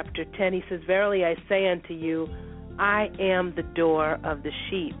 of chapter 10, he says, "Verily I say unto you, I am the door of the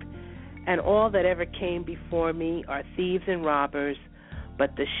sheep, and all that ever came before me are thieves and robbers,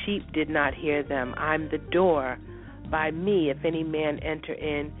 but the sheep did not hear them. I'm the door. By me, if any man enter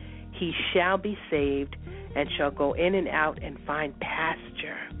in, he shall be saved, and shall go in and out and find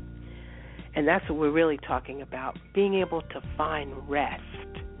pasture." And that's what we're really talking about, being able to find rest,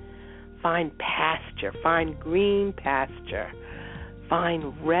 find pasture, find green pasture,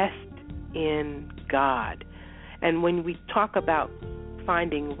 find rest in God. And when we talk about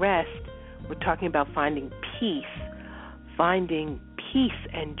finding rest, we're talking about finding peace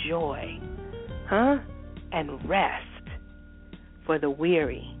and joy, and rest for the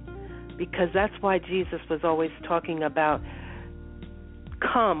weary. Because that's why Jesus was always talking about,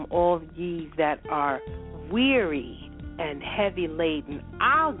 "Come, all ye that are weary and heavy laden,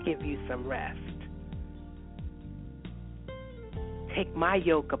 I'll give you some rest. Take my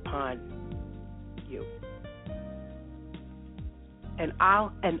yoke upon you, and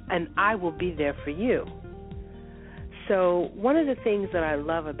I will be there for you." So one of the things that I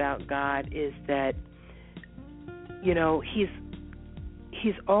love about God is that, you know, He's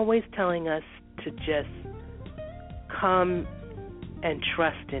always telling us to just come and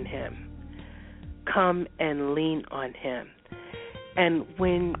trust in Him, come and lean on Him. And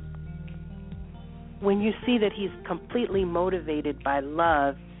when you see that He's completely motivated by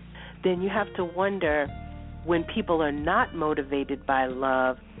love, then you have to wonder, when people are not motivated by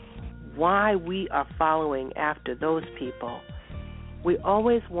love, why we are following after those people. We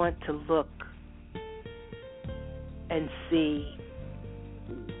always want to look and see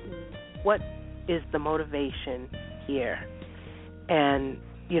what is the motivation here. And,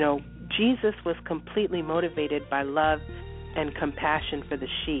 you know, Jesus was completely motivated by love and compassion for the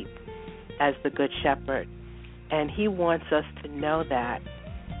sheep as the Good Shepherd. And He wants us to know that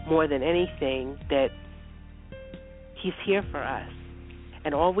more than anything, that He's here for us.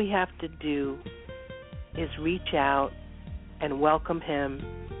 And all we have to do is reach out and welcome Him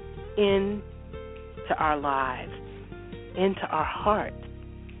in into our lives, into our hearts,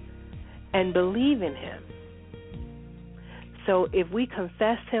 and believe in him. So if we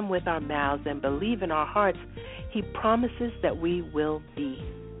confess him with our mouths and believe in our hearts, he promises that we will be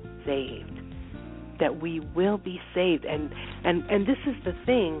saved. That we will be saved. And this is the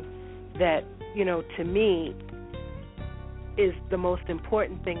thing that, to me is the most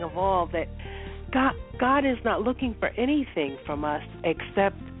important thing of all, that God is not looking for anything from us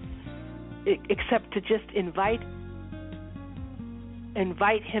except to just invite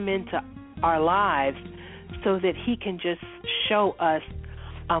him into our lives so that he can just show us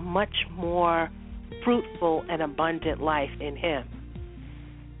a much more fruitful and abundant life in him.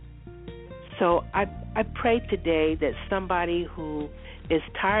 So I pray today that somebody who is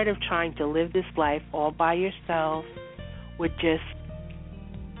tired of trying to live this life all by yourself would just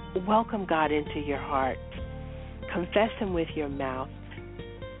welcome God into your heart. Confess him with your mouth.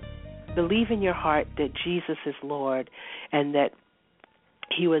 Believe in your heart that Jesus is Lord and that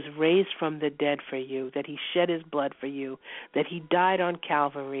he was raised from the dead for you, that he shed his blood for you, that he died on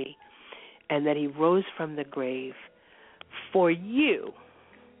Calvary, and that he rose from the grave for you,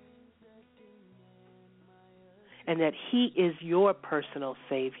 and that he is your personal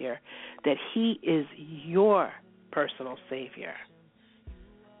Savior, that he is your personal Savior.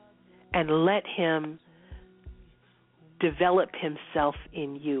 And let him develop himself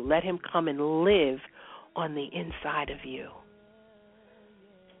in you. Let him come and live on the inside of you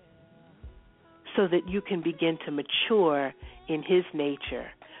so that you can begin to mature in his nature,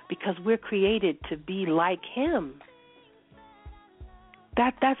 because we're created to be like him.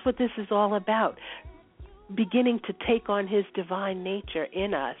 That's what this is all about, beginning to take on his divine nature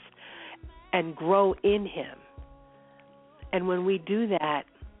in us and grow in him. And when we do that,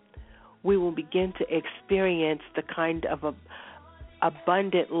 we will begin to experience the kind of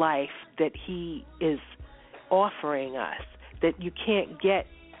abundant life that he is offering us, that you can't get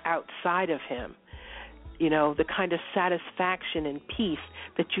outside of him. The kind of satisfaction and peace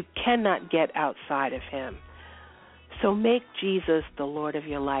that you cannot get outside of him. So make Jesus the Lord of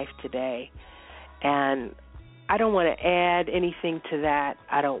your life today. And I don't want to add anything to that.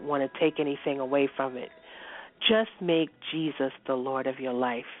 I don't want to take anything away from it. Just make Jesus the Lord of your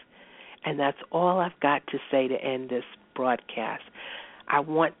life. And that's all I've got to say to end this broadcast. I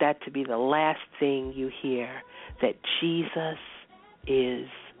want that to be the last thing you hear, that Jesus is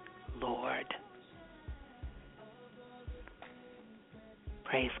Lord.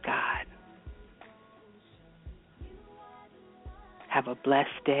 Praise God. Have a blessed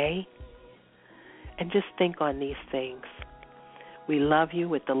day. And just think on these things. We love you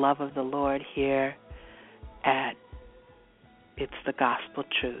with the love of the Lord here at It's the Gospel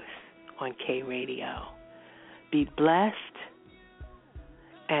Truth on K Radio. Be blessed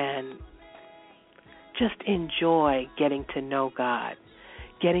and just enjoy getting to know God,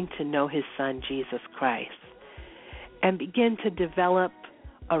 getting to know his Son, Jesus Christ, and begin to develop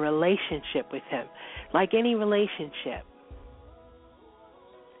a relationship with him. Like any relationship,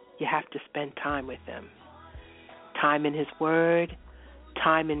 you have to spend time with him. Time in his word,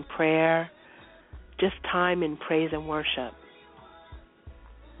 time in prayer, just time in praise and worship.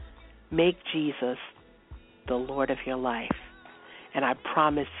 Make Jesus the Lord of your life. And I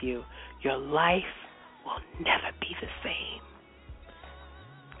promise you, your life will never be the same.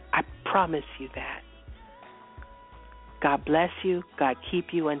 I promise you that. God bless you. God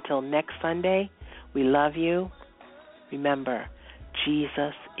keep you until next Sunday. We love you. Remember,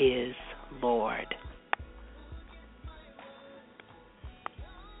 Jesus is Lord.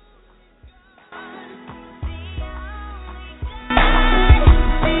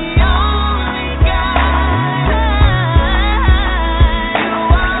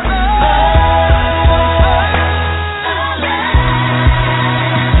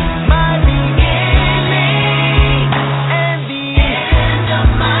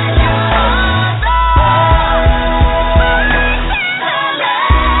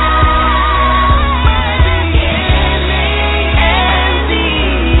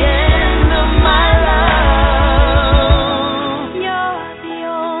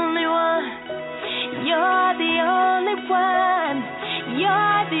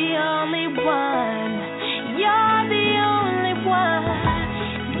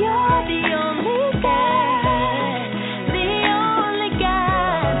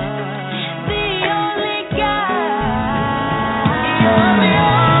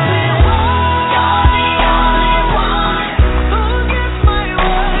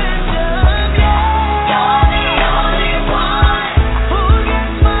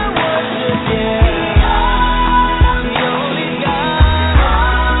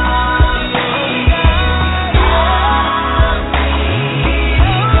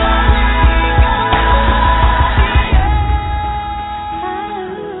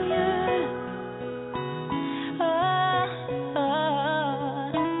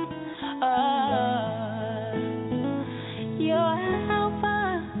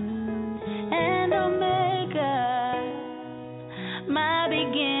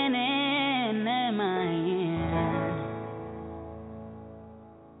 beginning and my end.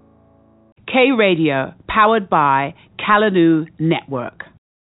 K Radio, powered by Kalanoo Network.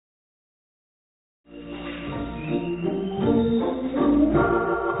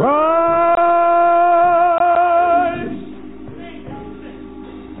 Christ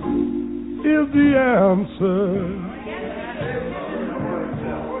is the answer.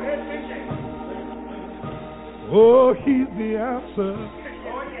 Oh, he's the answer.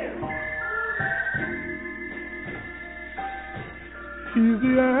 He's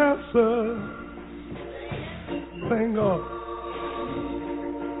the answer. Thank God.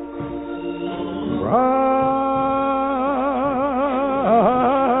 Right.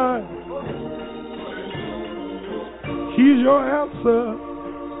 He's your answer.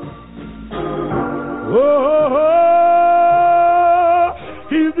 Oh,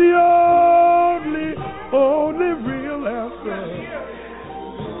 he's the only real answer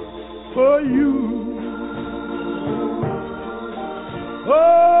for you. Oh,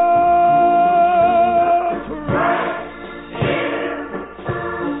 Christ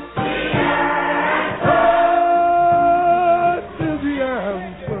is the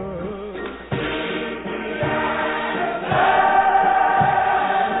answer.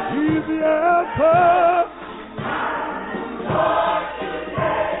 He's the answer.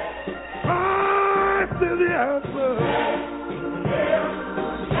 Christ is the answer.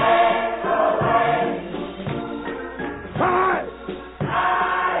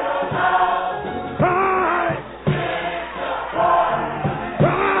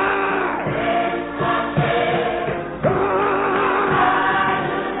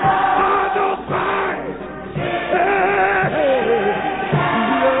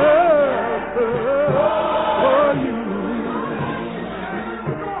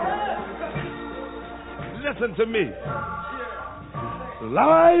 Listen to me.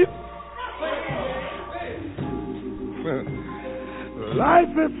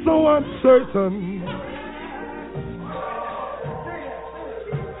 Life is so uncertain.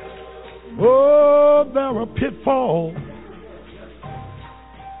 Oh, there are pitfalls.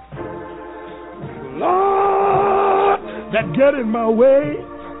 Lord, that get in my way.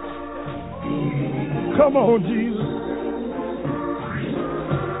 Come on, Jesus.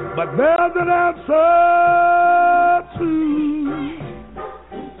 But there's an answer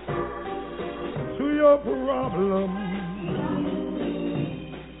to your problem.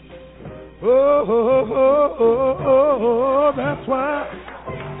 Oh, that's why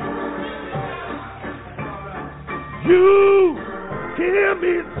you hear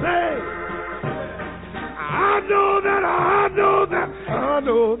me say, I know that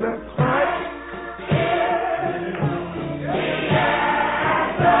Christ.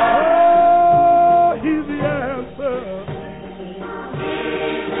 Oh, he's the answer.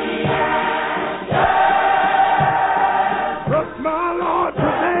 Trust my Lord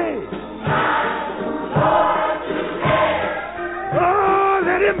today. Oh,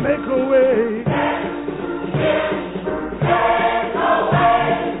 let him make a way.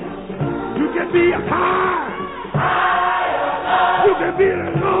 You can be high. You can be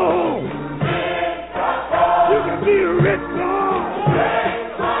alone. You can be rich, Lord.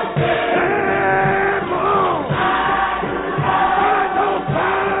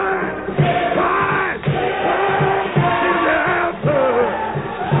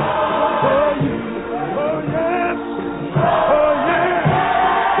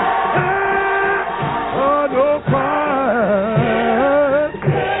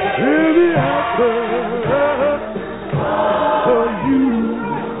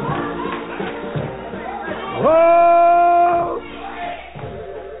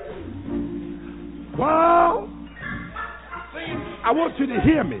 I want you to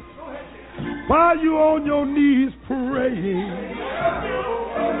hear me. While you on your knees praying,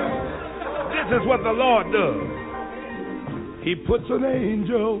 this is what the Lord does. He puts an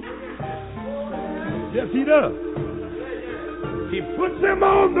angel. Yes, he does. He puts him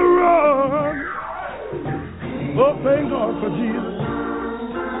on the run. Oh, thank God for Jesus.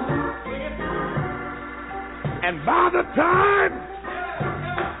 And by the time,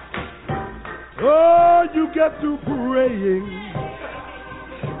 oh, you get through praying,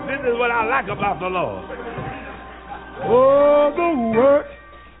 this is what I like about the Lord. Oh, the work,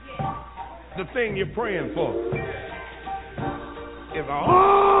 the thing you're praying for, is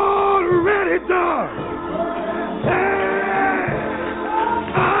already done. Hey,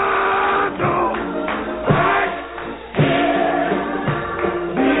 I know Christ.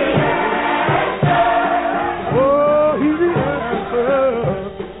 Oh, he's the answer.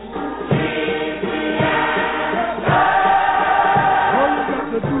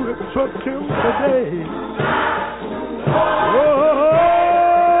 trust him today. Oh,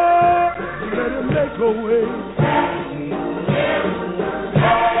 let him make a way.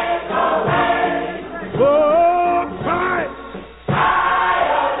 Oh, Christ.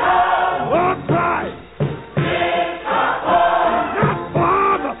 Oh, Christ. Not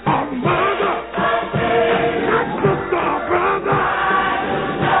father or mother. Not sister or brother.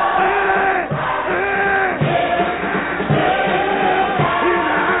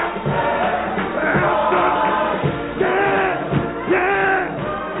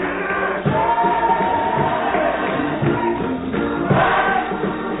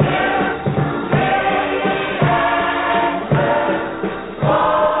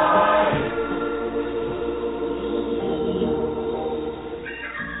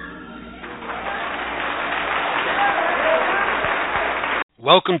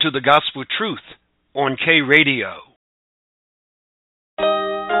 Welcome to the Gospel Truth on K Radio.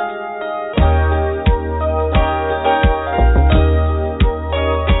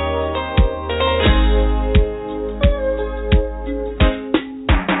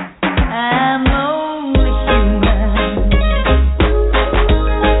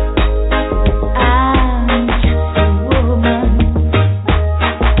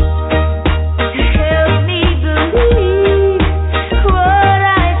 Help me believe what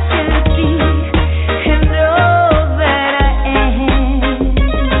I should be, and know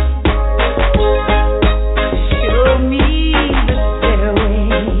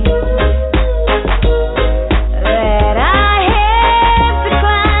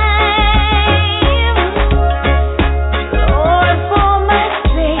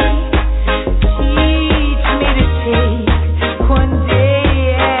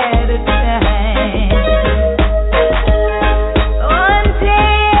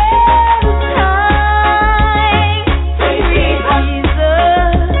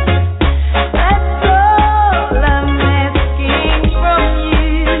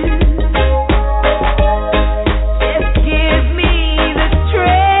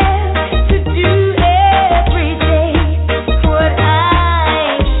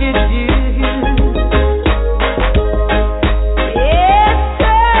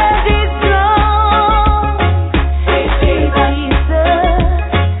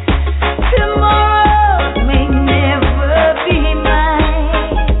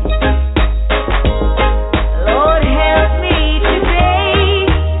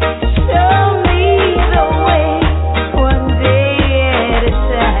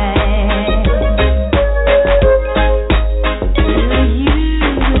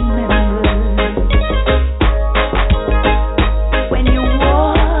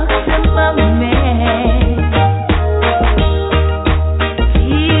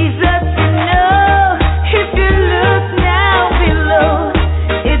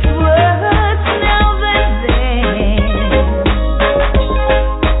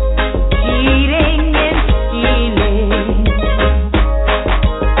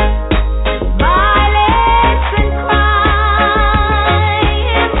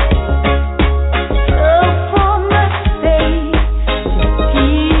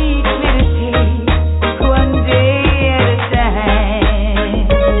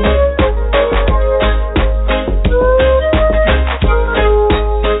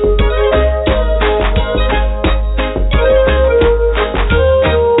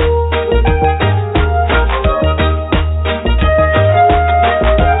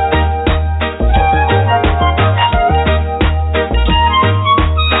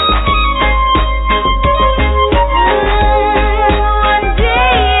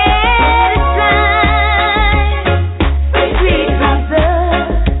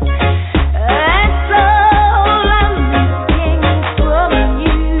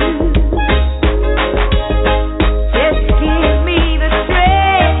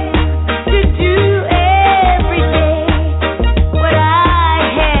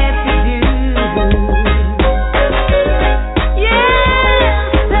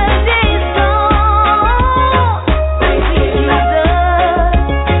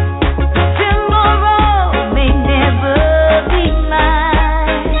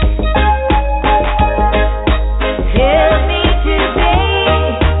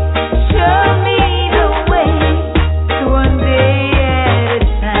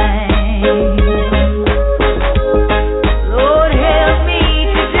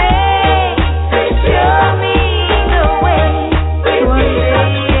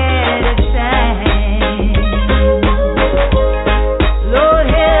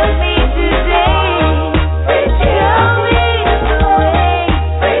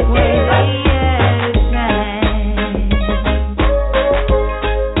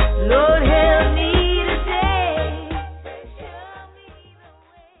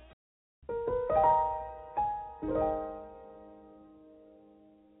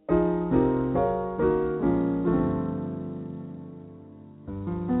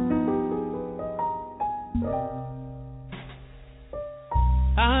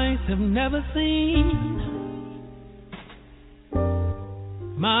have never seen,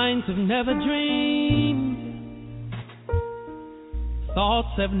 minds have never dreamed,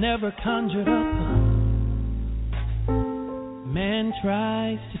 thoughts have never conjured up. Man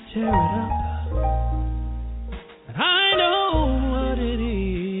tries to tear it up, but I know what it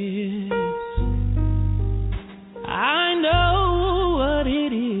is. I know what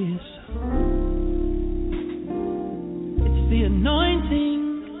it is. It's the anointing.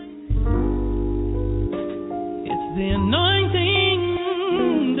 It's the anointing.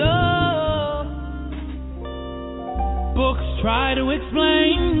 Oh. Books try to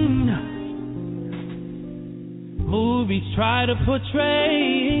explain, movies try to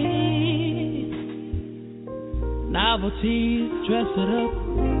portray, novelties dress it up,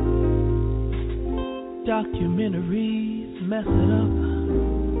 documentaries mess it up.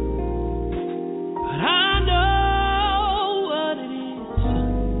 But I know what it is.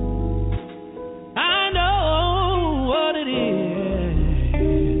 I know what it is.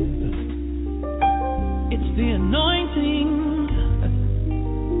 It's the anointing.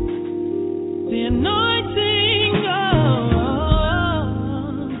 The anointing.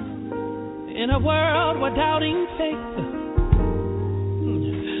 In a world where doubting faith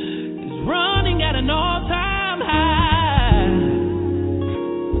is running at an all-time high,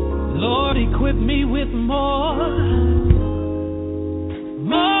 Lord, equip me with more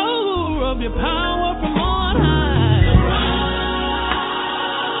of your power from on high.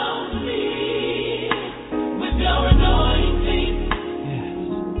 Surround me with your anointing. Yes.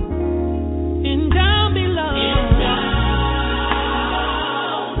 And down below.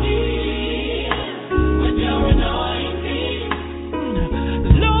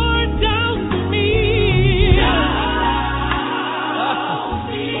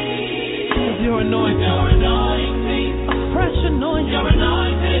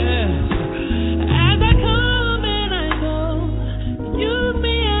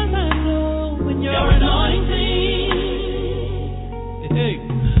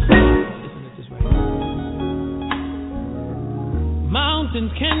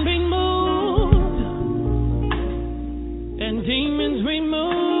 Mountains can be moved and demons removed,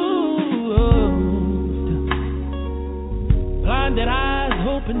 blinded eyes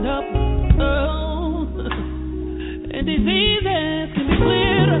opened up, oh, and diseases can be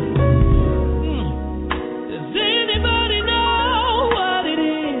cleared up. Does anybody know what it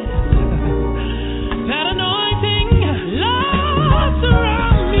is? That anointing, Lord,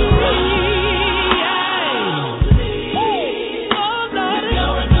 surround me.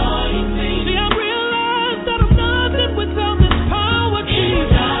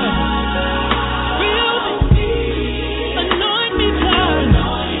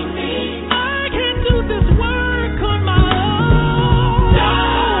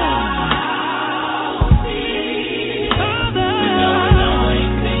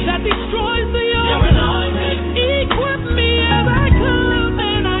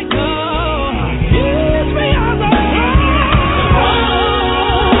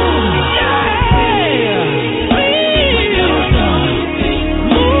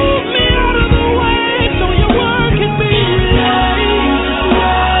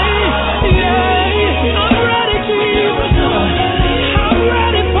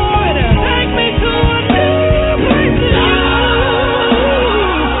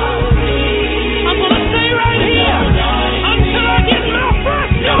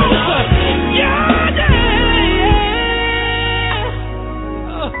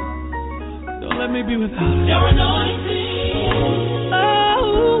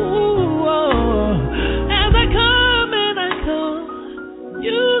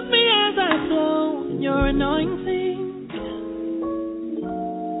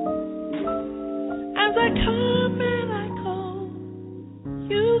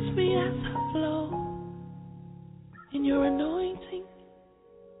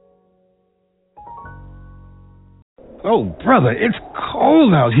 Oh, brother, it's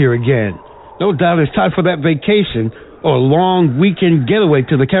cold out here again. No doubt it's time for that vacation or long weekend getaway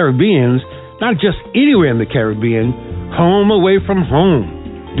to the Caribbean, not just anywhere in the Caribbean, home away from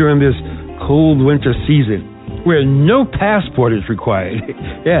home during this cold winter season where no passport is required.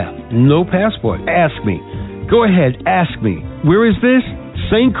 Yeah, no passport. Ask me. Go ahead, ask me. Where is this?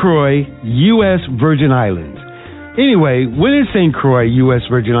 St. Croix, U.S. Virgin Islands. Anyway, when in St. Croix, U.S.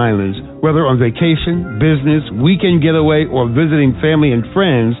 Virgin Islands, whether on vacation, business, weekend getaway, or visiting family and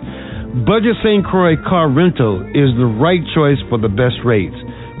friends, Budget St. Croix Car Rental is the right choice for the best rates.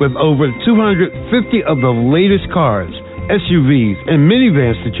 With over 250 of the latest cars, SUVs, and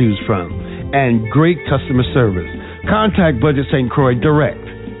minivans to choose from, and great customer service. Contact Budget St. Croix direct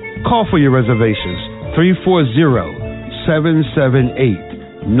Call for your reservations,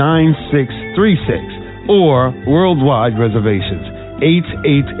 340-778-9636, or worldwide reservations,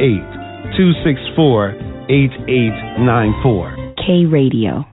 888-264-8894. K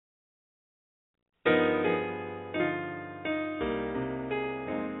Radio.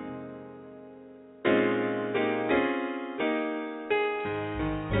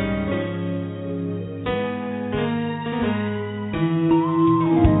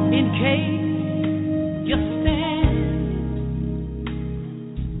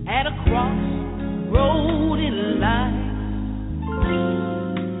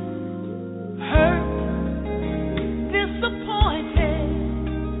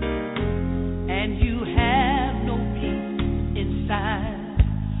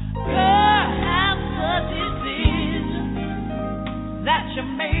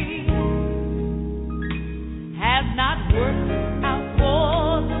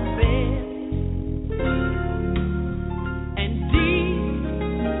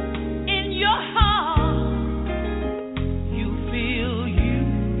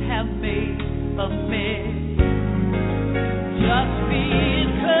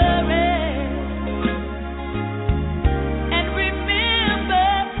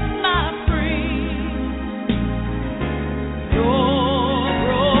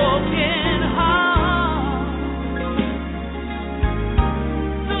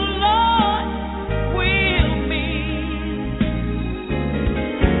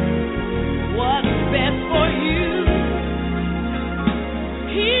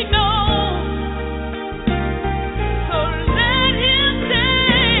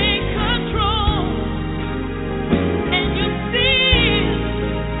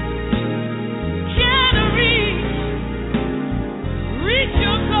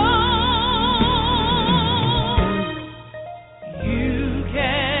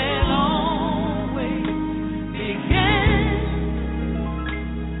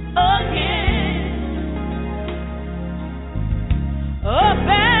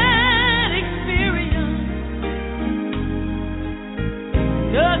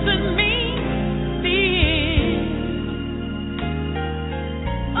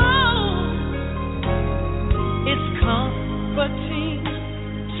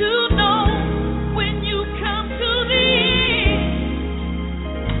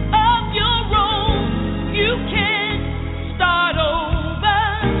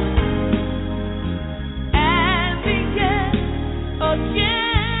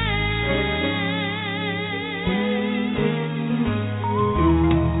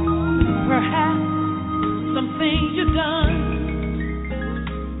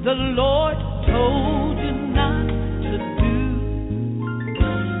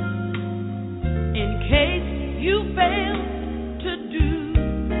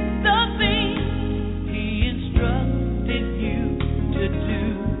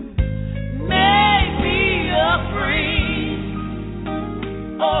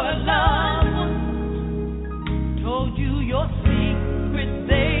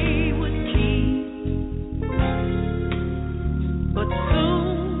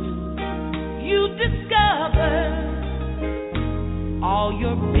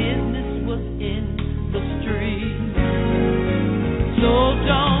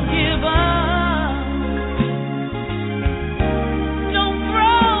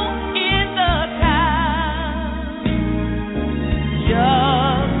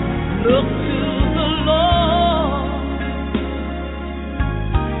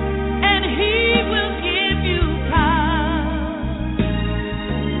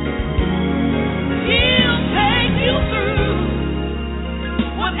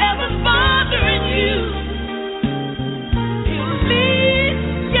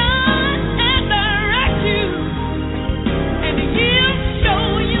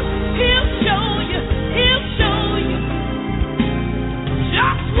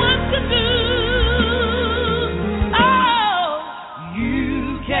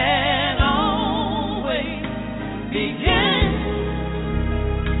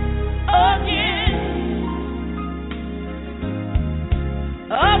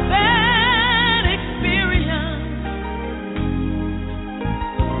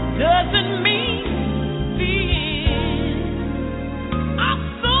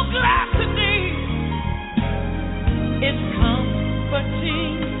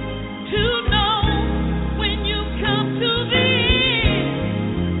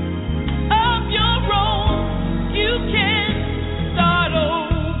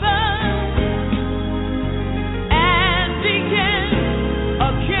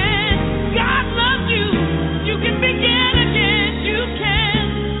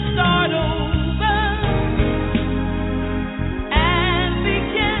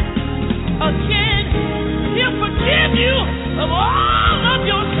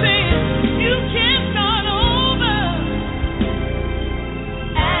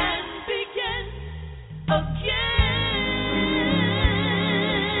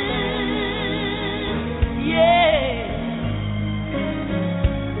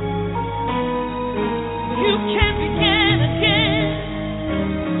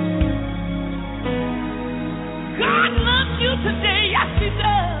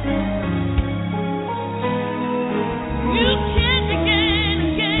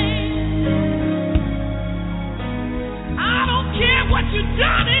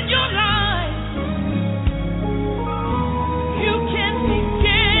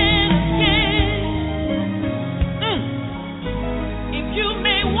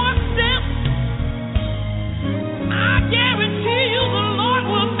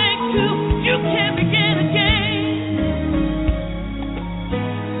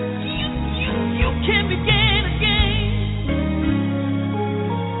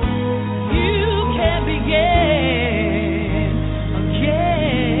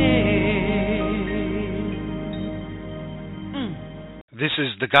 This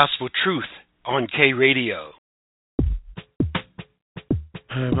is the Gospel Truth on K Radio.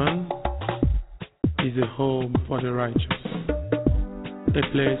 Heaven is a home for the righteous, a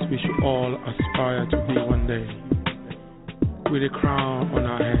place we should all aspire to be one day, with a crown on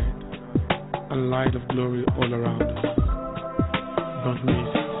our head and light of glory all around us. Don't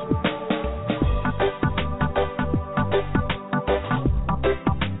miss it.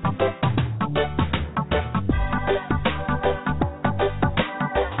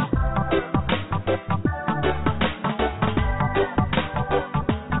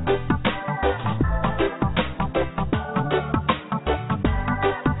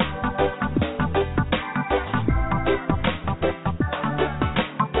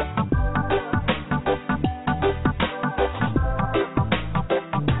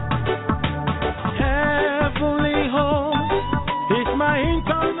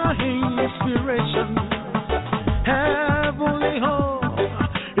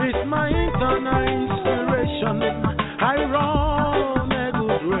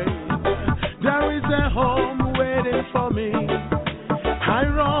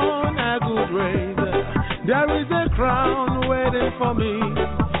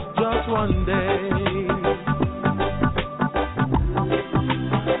 One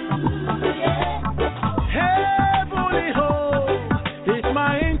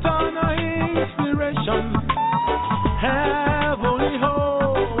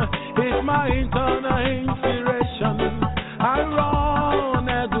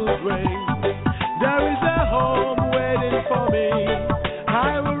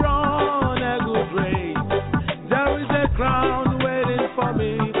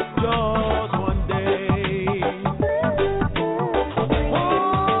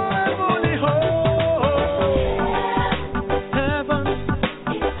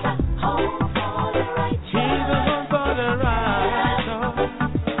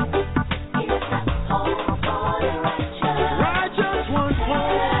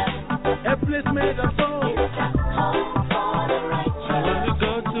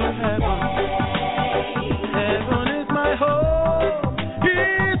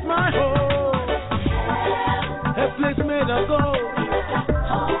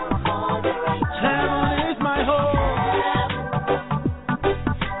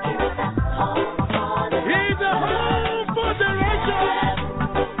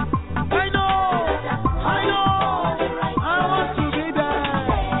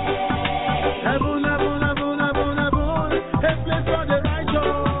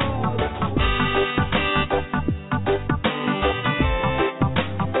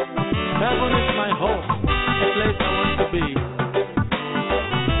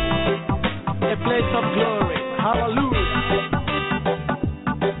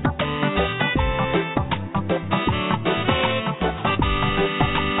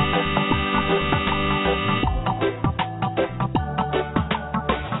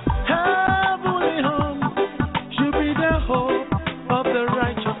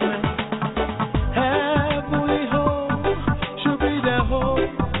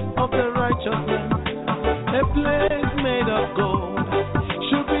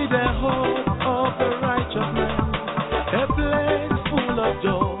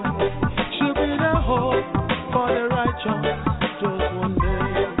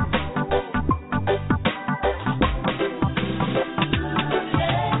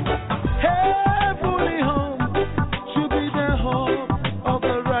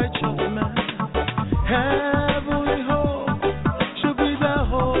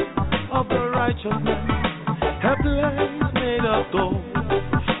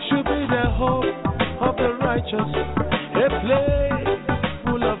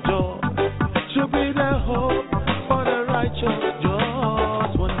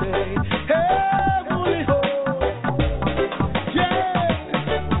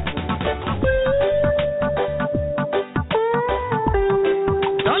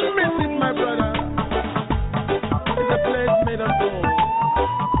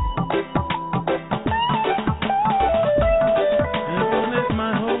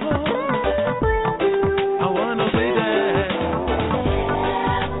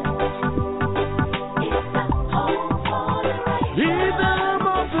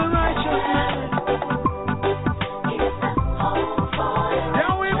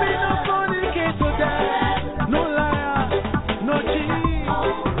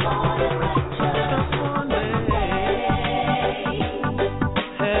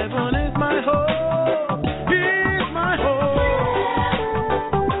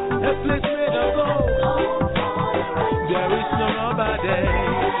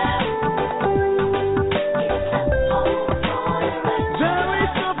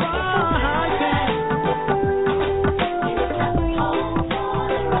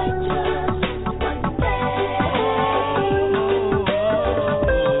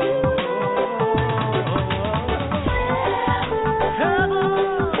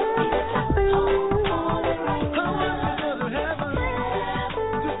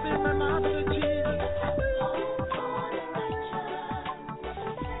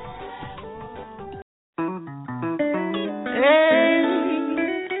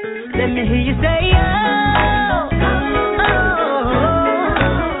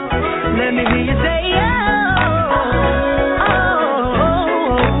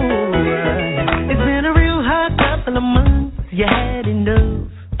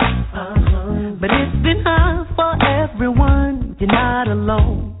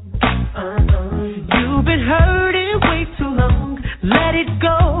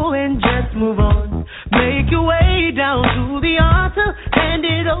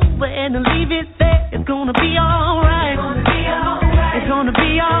gonna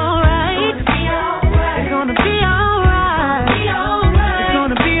be alright. It's gonna be alright. It's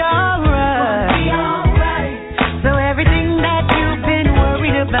gonna be alright. So everything that you've been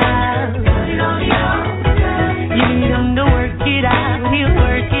worried about, you need him to work it out. He'll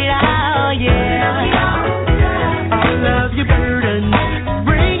work it out, yeah. All of your burdens,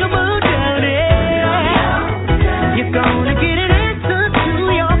 bring them all down, yeah. You're gonna get an answer to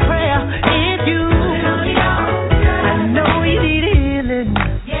your prayer if you. I know you need healing.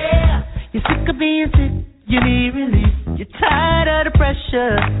 Yeah. You're sick of being sick. You need relief. You're tired of the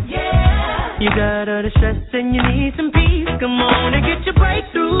pressure. Yeah. You got all the stress and you need some peace. Come on and get your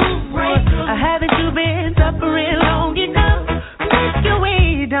breakthrough. Haven't you been suffering long enough? Make your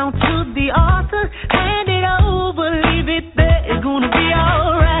way down to the altar. Hand it over. Leave it there. It's gonna be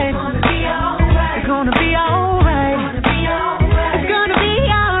alright. It's gonna be alright. It's gonna be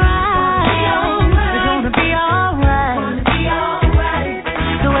alright. It's gonna be alright.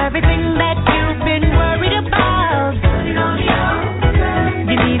 So everything that you've been worried about,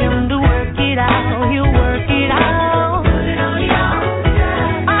 you need him to work it out. He'll work it out.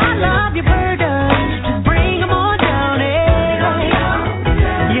 All of your burdens, just bring them on down,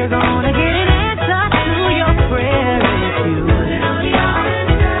 You're gonna get an answer to your prayer if you.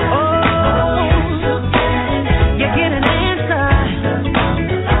 Oh, you get an answer.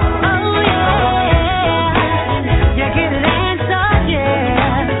 Oh yeah, you get an answer,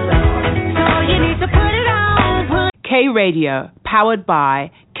 yeah. So you need to put it on. K Radio, powered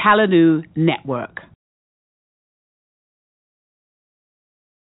by Kalanoo Network.